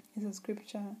 There's a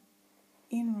scripture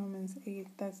in Romans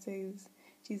 8 that says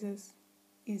Jesus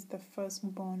is the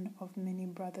firstborn of many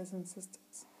brothers and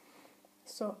sisters.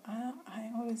 So I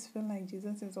always feel like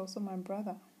Jesus is also my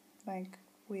brother. Like,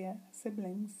 we are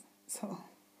siblings. So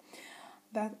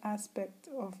that aspect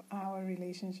of our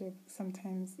relationship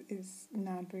sometimes is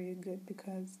not very good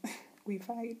because we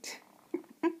fight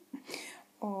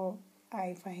or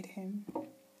I fight him.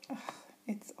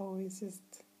 It's always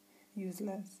just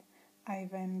useless. I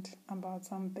vent about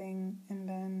something and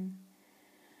then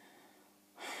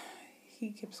he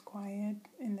keeps quiet,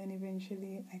 and then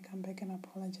eventually I come back and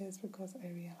apologize because I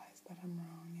realize that I'm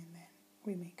wrong, and then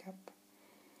we make up.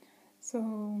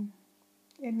 So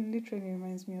it literally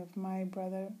reminds me of my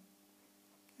brother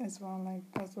as well. Like,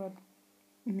 that's what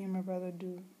me and my brother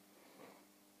do.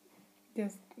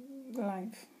 Just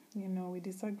life, we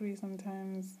disagree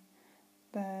sometimes,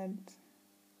 but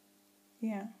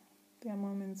yeah, there are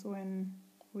moments when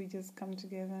we just come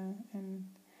together, and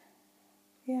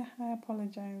yeah, I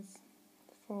apologize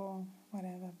for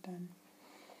whatever I've done.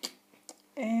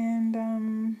 And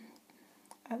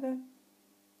other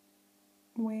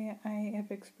way I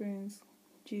have experienced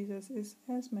Jesus is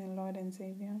as my Lord and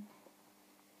Savior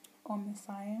or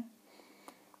Messiah.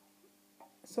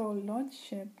 So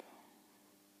Lordship,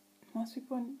 most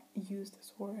people use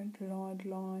this word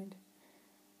Lord,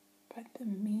 but the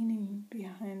meaning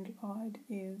behind Lord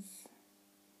is,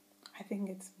 I think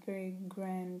it's very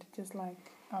grand. Just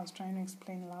like I was trying to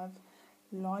explain love,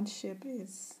 Lordship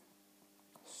is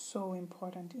so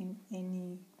important in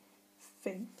any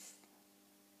faith,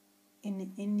 in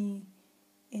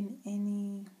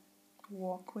any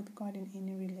walk with God, in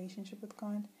any relationship with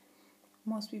God.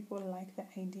 Most people like the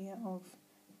idea of,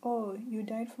 oh, you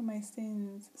died for my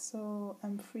sins, so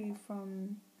I'm free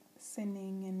from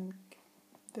sinning and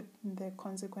the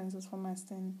consequences for my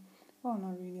sin. Well,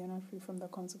 not really, I'm not free from the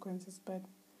consequences, but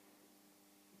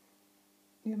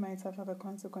you might suffer the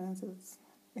consequences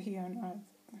here on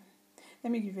earth.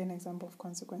 Let me give you an example of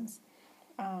consequence.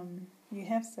 You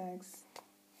have sex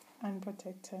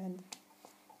unprotected,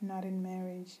 not in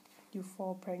marriage, you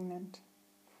fall pregnant.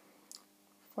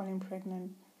 Falling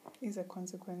pregnant is a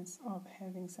consequence of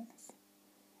having sex.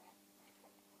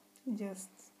 Just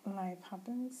life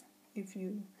happens. If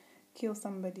you kill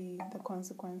somebody, the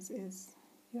consequence is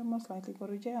you'll most likely go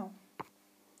to jail.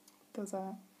 Those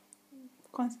are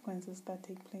consequences that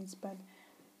take place, but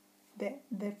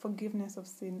the forgiveness of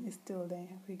sin is still there,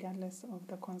 regardless of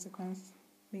the consequence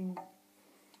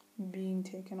being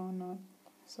taken or not.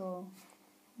 So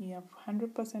you have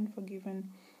 100% forgiven,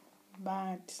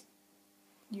 but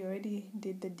you already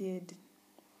did the deed.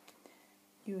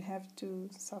 You have to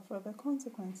suffer the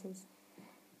consequences.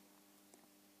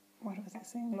 What was I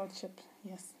saying? Lordship,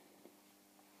 yes.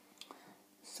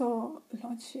 So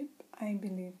Lordship, I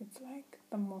believe it's like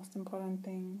the most important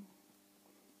thing,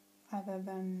 other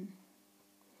than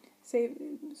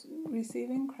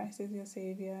receiving Christ as your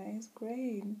Savior is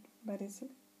great, but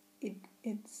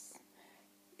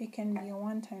it can be a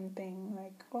one-time thing.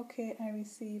 Like, okay, I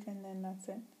receive and then that's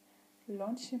it.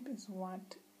 Lordship is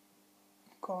what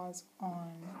goes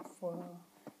on for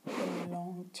the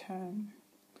long term.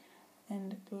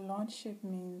 And Lordship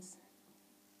means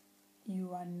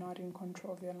you are not in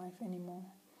control of your life anymore.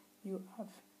 You have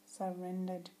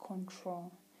surrendered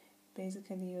control.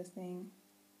 Basically, you're saying,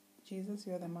 Jesus,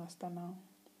 you're the master now.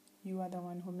 You are the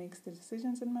one who makes the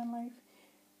decisions in my life.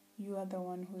 You are the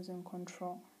one who's in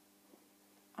control.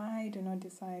 I do not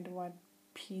decide what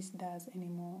peace does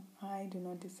anymore. I do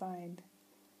not decide.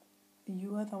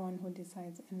 You are the one who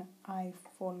decides, and I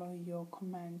follow your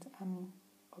command. I'm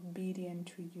obedient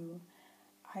to you.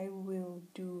 I will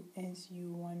do as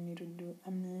you want me to do.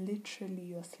 I'm literally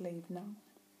your slave now.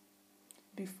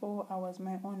 Before, I was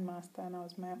my own master and I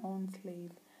was my own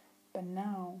slave. But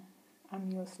now, I'm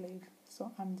your slave.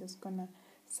 So I'm just going to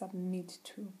submit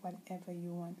to whatever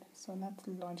you want. So that's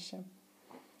Lordship.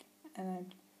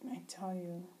 And I tell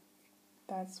you,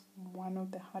 that's one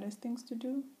of the hardest things to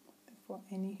do for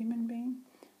any human being.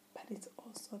 But it's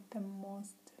also the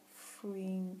most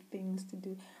freeing things to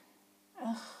do.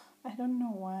 I don't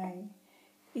know why.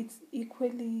 It's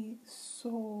equally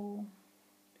so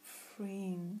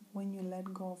freeing when you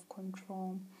let go of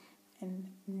control and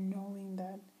knowing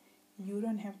that you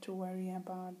don't have to worry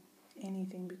about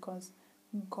anything because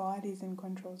God is in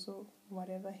control. So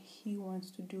whatever He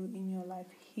wants to do in your life,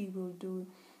 He will do.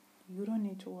 You don't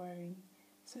need to worry.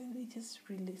 So it just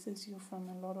releases you from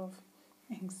a lot of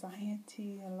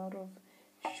anxiety, a lot of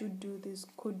should do this,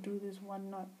 could do this,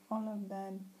 whatnot, all of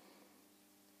that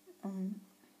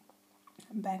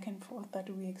back and forth that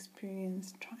we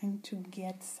experience trying to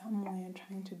get somewhere,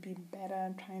 trying to be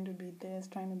better, trying to be this,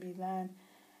 trying to be that.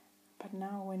 But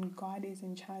now when God is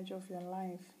in charge of your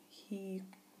life, He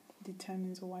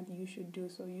determines what you should do.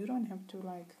 So you don't have to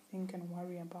think and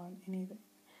worry about anything.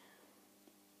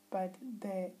 But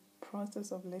the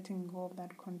process of letting go of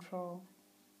that control,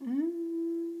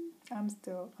 I'm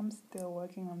still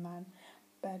working on that.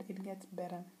 But it gets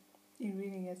better. It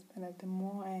really gets better. The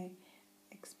more I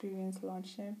experience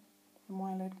Lordship, the more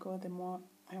I let go, the more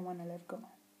I want to let go.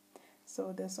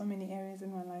 So there's so many areas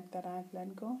in my life that I've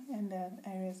let go, and there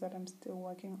are areas that I'm still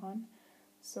working on.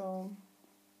 So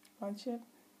Lordship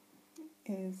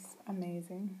is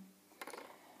amazing.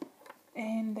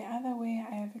 And the other way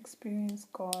I have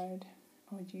experienced God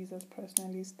or Jesus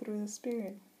personally is through the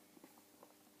Spirit.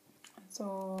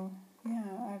 So yeah,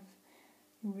 I've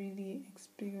really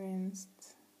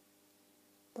experienced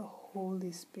the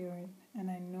Holy Spirit, and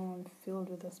I know I'm filled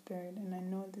with the Spirit, and I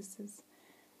know this is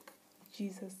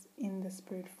Jesus in the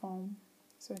Spirit form.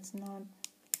 So it's not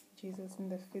Jesus in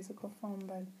the physical form,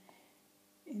 but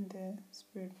in the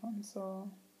Spirit form. So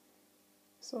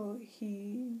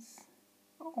He's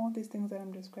all these things that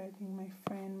I'm describing, my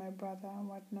friend, my brother,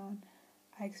 whatnot.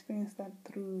 I experienced that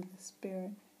through the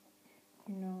Spirit.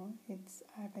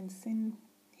 I haven't seen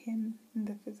Him in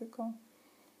the physical.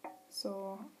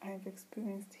 So I've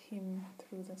experienced Him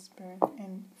through the Spirit,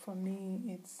 and for me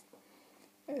it's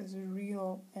as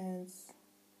real as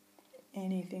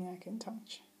anything I can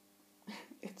touch.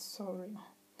 It's so real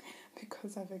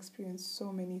because I've experienced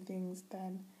so many things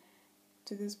that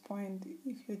to this point,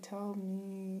 if you tell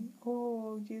me,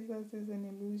 oh, Jesus is an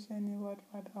illusion and what,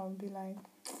 I'll be like,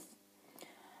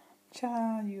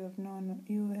 child, you have no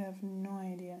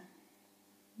idea.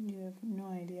 You have no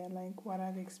idea, what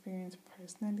I've experienced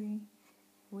personally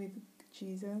with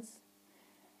Jesus.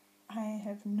 I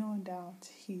have no doubt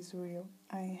He's real.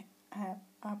 I have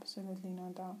absolutely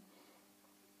no doubt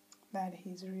that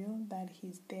He's real, that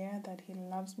He's there, that He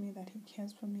loves me, that He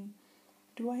cares for me.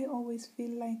 Do I always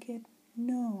feel like it?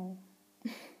 No.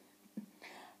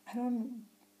 I don't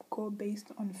go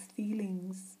based on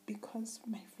feelings, because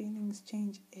my feelings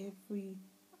change every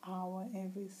hour,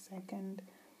 every second.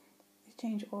 They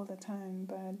change all the time,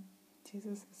 but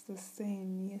Jesus is the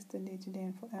same yesterday, today,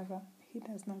 and forever. He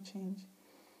does not change.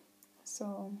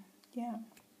 So, yeah.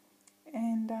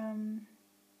 And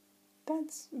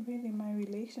that's really my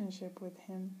relationship with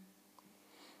Him.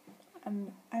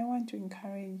 And I want to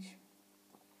encourage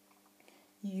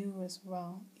you as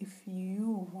well. If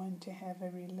you want to have a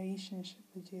relationship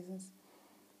with Jesus,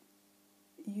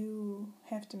 you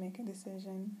have to make a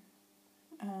decision.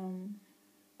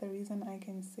 The reason I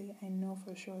can say I know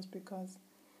for sure is because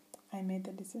I made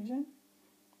the decision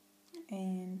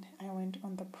and I went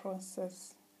on the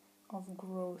process of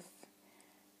growth,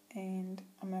 and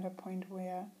I'm at a point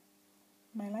where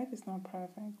my life is not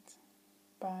perfect,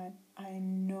 but I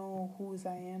know whose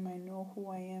I am, I know who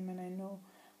I am, and I know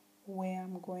where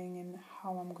I'm going and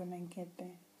how I'm going to get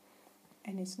there.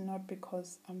 And it's not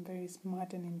because I'm very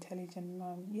smart and intelligent.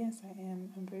 Yes, I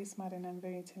am. I'm very smart and I'm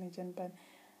very intelligent, but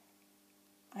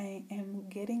I am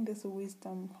getting this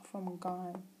wisdom from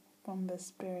God, from the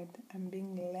Spirit. I'm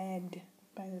being led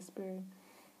by the Spirit.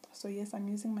 So yes, I'm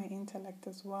using my intellect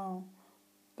as well,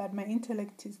 but my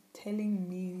intellect is telling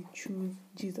me choose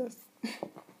Jesus.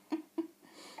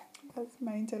 Because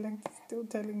my intellect is still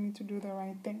telling me to do the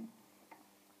right thing.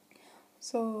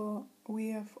 So we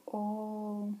have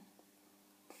all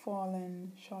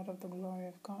fallen short of the glory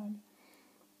of God.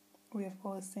 We have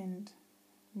all sinned.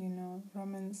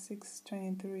 Romans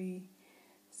 6:23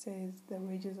 says the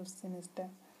wages of sin is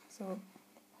death. So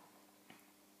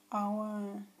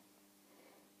our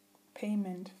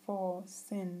payment for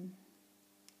sin,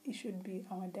 it should be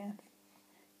our death.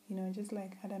 Just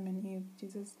like Adam and Eve,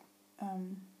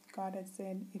 God had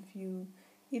said, if you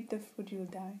eat the fruit, you'll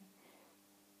die.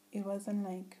 It wasn't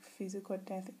like physical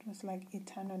death, it was like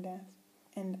eternal death.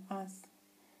 And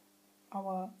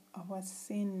our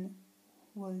sin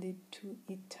will lead to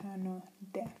eternal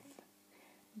death.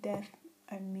 Death,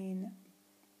 I mean,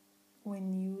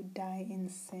 when you die in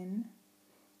sin,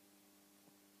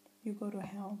 you go to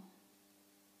hell.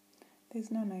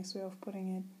 There's no nice way of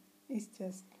putting it. It's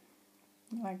just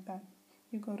like that.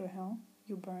 You go to hell,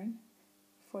 you burn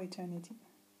for eternity.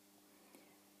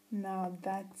 Now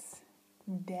that's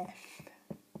death.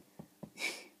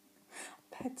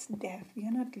 That's death.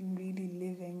 You're not really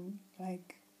living,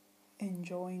 like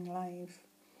enjoying life.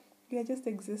 You're just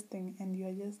existing and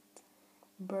you're just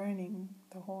burning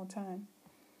the whole time.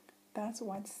 That's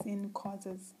what sin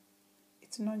causes.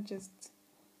 It's not just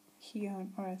here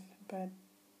on earth, but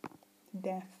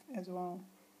death as well.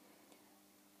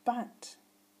 But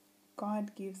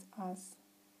God gives us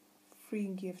free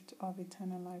gift of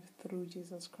eternal life through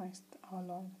Jesus Christ our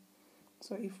Lord.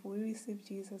 So if we receive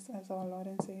Jesus as our Lord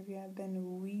and Savior,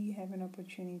 then we have an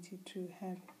opportunity to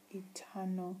have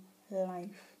eternal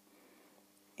life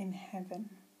in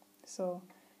heaven. So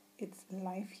it's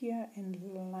life here and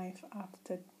life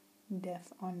after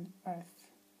death on earth.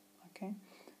 Okay?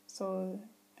 So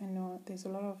I know there's a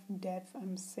lot of death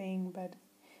I'm saying, but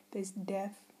there's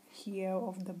death here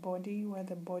of the body, where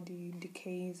the body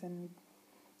decays and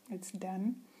it's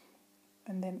done.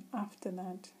 And then after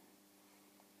that,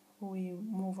 we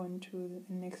move on to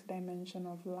the next dimension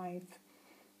of life,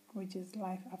 which is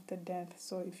life after death.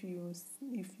 So if you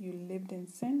lived in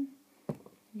sin,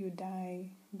 you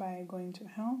die by going to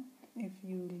hell. If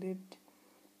you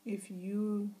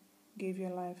gave your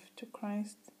life to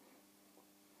Christ,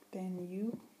 then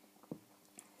you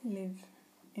live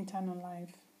eternal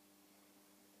life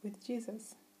with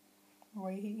Jesus.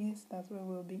 Where He is, that's where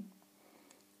we'll be.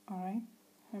 Alright?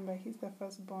 Remember, He's the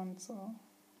firstborn, so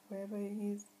wherever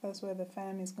He is, that's where the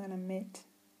family is going to meet.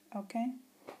 Okay?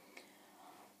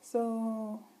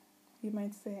 So you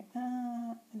might say,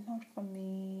 not for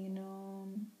me,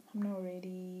 I'm not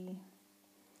ready.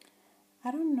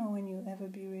 I don't know when you'll ever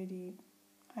be ready.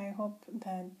 I hope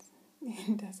that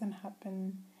it doesn't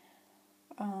happen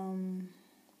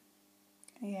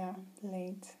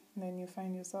late. Then you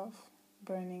find yourself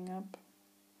burning up.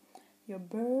 You're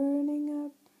burning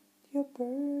up. You're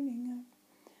burning up.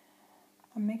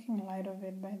 I'm making light of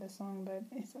it by the song, but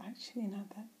it's actually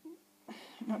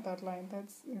not that light.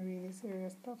 That's really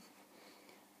serious stuff.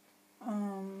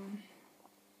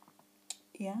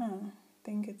 I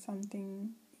think it's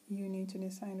something you need to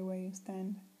decide where you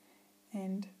stand.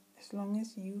 And as long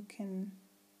as you can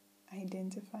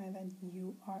identify that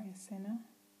you are a sinner,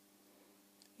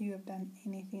 you have done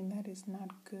anything that is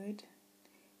not good,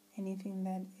 anything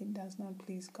that it does not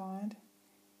please God,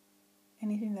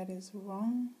 anything that is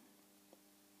wrong,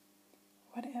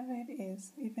 whatever it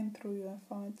is, even through your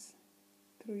thoughts,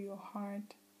 through your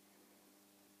heart,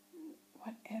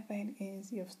 whatever it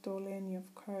is you've stolen,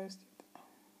 you've cursed,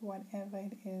 whatever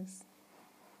it is,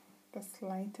 the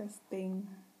slightest thing,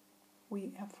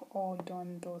 we have all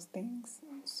done those things.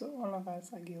 So all of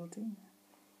us are guilty.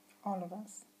 All of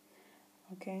us.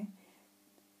 Okay?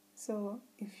 So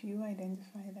if you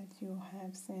identify that you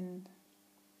have sinned,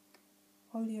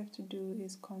 all you have to do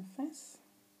is confess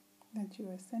that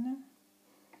you're a sinner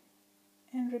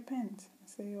and repent.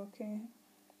 Say, okay,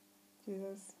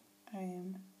 Jesus,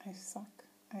 I suck.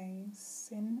 I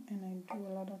sin and I do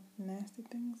a lot of nasty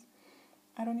things.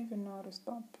 I don't even know how to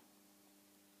stop.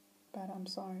 But I'm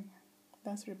sorry.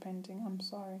 That's repenting. I'm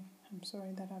sorry. I'm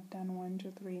sorry that I've done 1,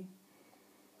 2, 3.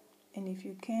 And if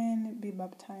you can be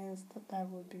baptized, that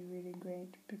would be really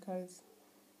great, because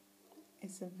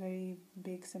it's a very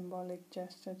big symbolic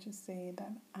gesture to say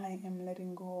that I am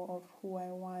letting go of who I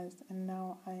was and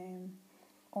now I am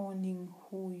owning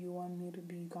who you want me to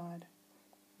be, God.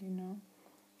 You know?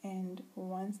 And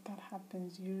once that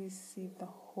happens, you receive the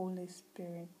Holy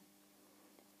Spirit.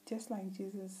 Just like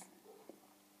Jesus,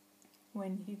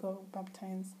 when he got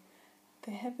baptized,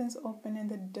 the heavens opened and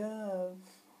the dove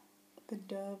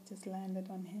just landed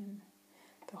on him.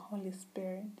 The Holy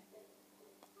Spirit.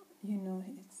 You know,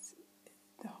 it's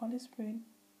the Holy Spirit,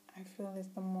 I feel, is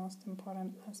the most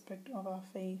important aspect of our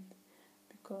faith,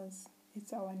 because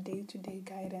it's our day-to-day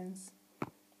guidance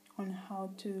on how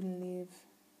to live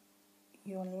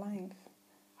your life,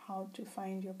 how to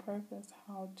find your purpose,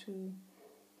 how to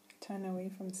turn away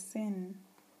from sin,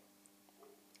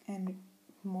 and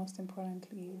most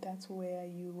importantly, that's where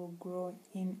you will grow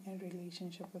in a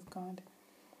relationship with God.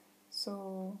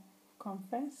 So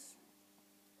confess,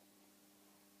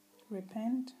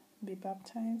 repent, be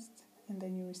baptized, and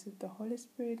then you receive the Holy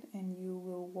Spirit and you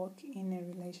will walk in a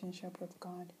relationship with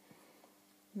God.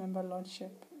 Remember,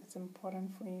 Lordship, it's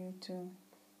important for you to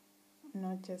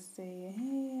not just say,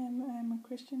 hey, I'm a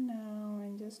Christian now,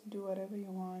 and just do whatever you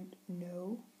want.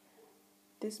 No.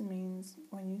 This means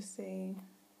when you say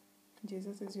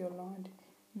Jesus is your Lord,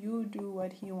 you do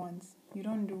what he wants. You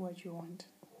don't do what you want.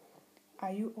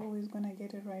 Are you always going to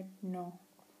get it right? No.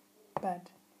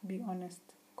 But be honest.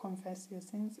 Confess your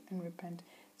sins and repent.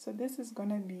 So this is going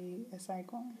to be a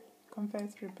cycle.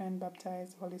 Confess, repent,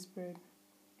 baptize, Holy Spirit,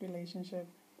 relationship.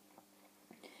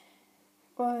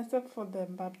 Well, except for the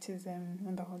baptism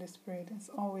and the Holy Spirit, it's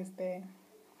always there.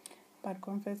 But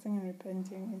confessing and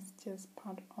repenting is just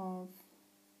part of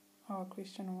our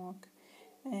Christian walk.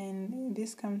 And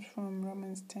this comes from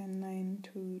Romans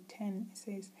 10:9-10. It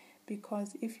says,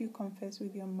 because if you confess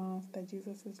with your mouth that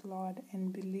Jesus is Lord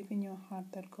and believe in your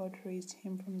heart that God raised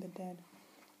him from the dead,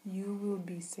 you will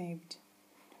be saved.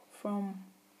 For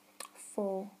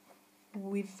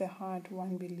with the heart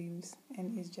one believes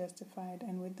and is justified,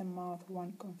 and with the mouth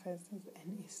one confesses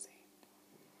and is saved.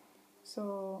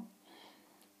 So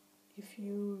if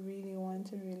you really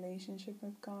want a relationship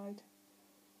with God,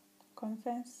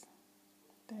 confess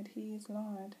that he is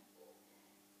Lord,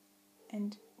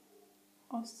 and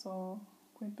also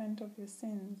repent of your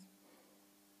sins.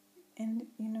 And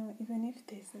you know, even if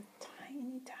there's a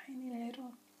tiny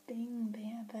little thing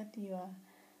there that you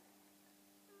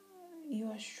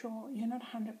are sure, you're not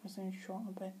 100% sure,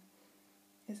 but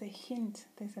there's a hint,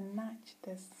 there's a nudge,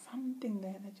 there's something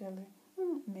there that you're like,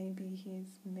 maybe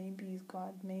he's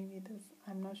God, maybe this,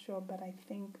 I'm not sure, but I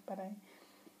think,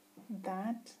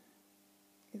 that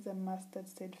is a mustard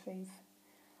seed faith.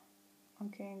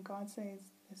 Okay, God says,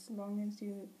 as long as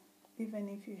you, even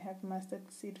if you have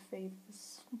mustard seed faith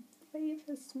as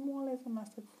small as a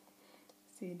mustard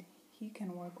seed, he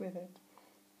can work with it.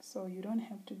 So you don't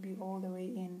have to be all the way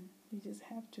in. You just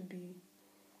have to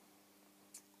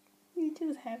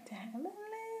have a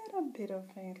little bit of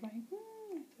faith, like,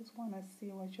 I just want to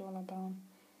see what you're all about.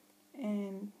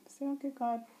 And say, okay,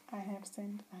 God, I have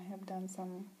sinned. I have done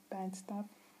some bad stuff.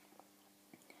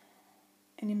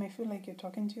 And you may feel like you're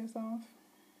talking to yourself,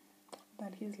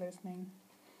 but he's listening.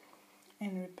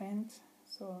 And repent.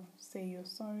 So say you're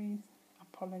sorry,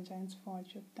 apologize for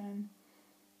what you've done,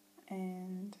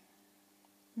 and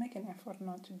make an effort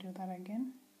not to do that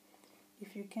again.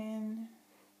 If you can,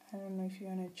 I don't know if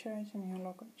you're in a church, in your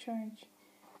local church,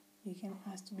 you can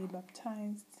ask to be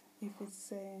baptized. If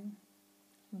it's a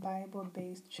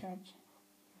Bible-based church,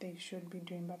 they should be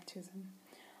doing baptism.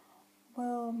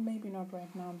 Well, maybe not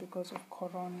right now because of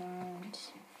Corona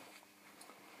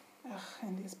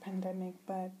and this pandemic,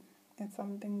 but it's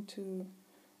something to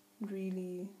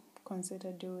really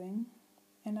consider doing.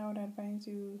 And I would advise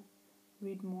you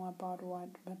read more about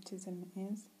what baptism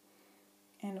is,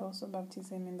 and also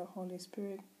baptism in the Holy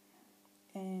Spirit.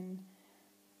 And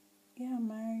yeah,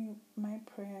 my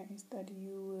prayer is that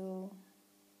you will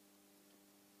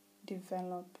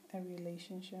develop a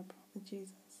relationship with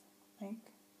Jesus. Like,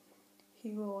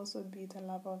 He will also be the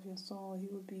lover of your soul. He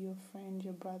will be your friend,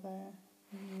 your brother,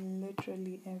 in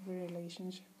literally every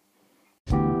relationship.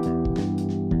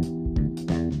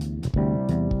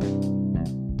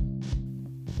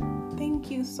 Thank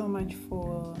you so much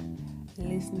for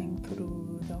listening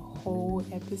through the whole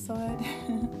episode.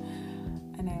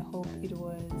 And I hope it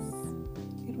was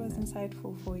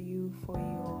insightful for you, for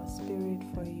your spirit,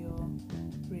 for your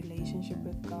relationship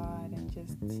with God, and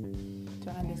just to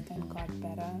understand God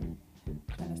better,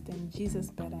 to understand Jesus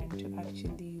better, and to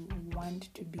actually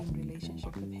want to be in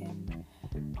relationship with Him.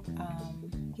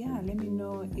 Let me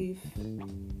know if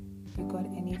you got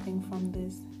anything from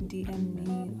this. DM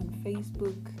me on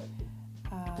Facebook.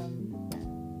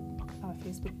 Our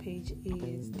Facebook page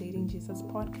is Dating Jesus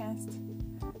Podcast.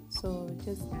 So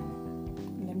just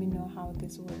let me know how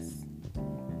this was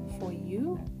for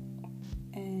you.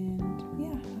 And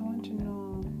I want to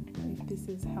know if this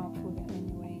is helpful in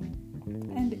any way.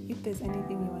 And if there's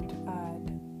anything you want to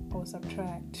add or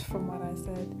subtract from what I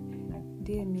said,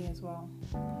 DM me as well.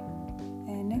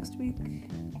 And next week,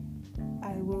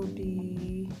 I will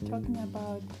be talking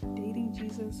about dating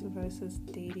Jesus versus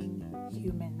dating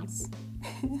humans.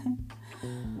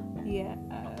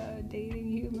 Dating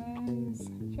humans.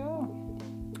 Sure.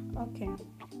 Okay.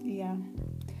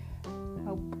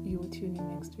 Hope you'll tune in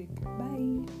next week.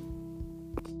 Bye.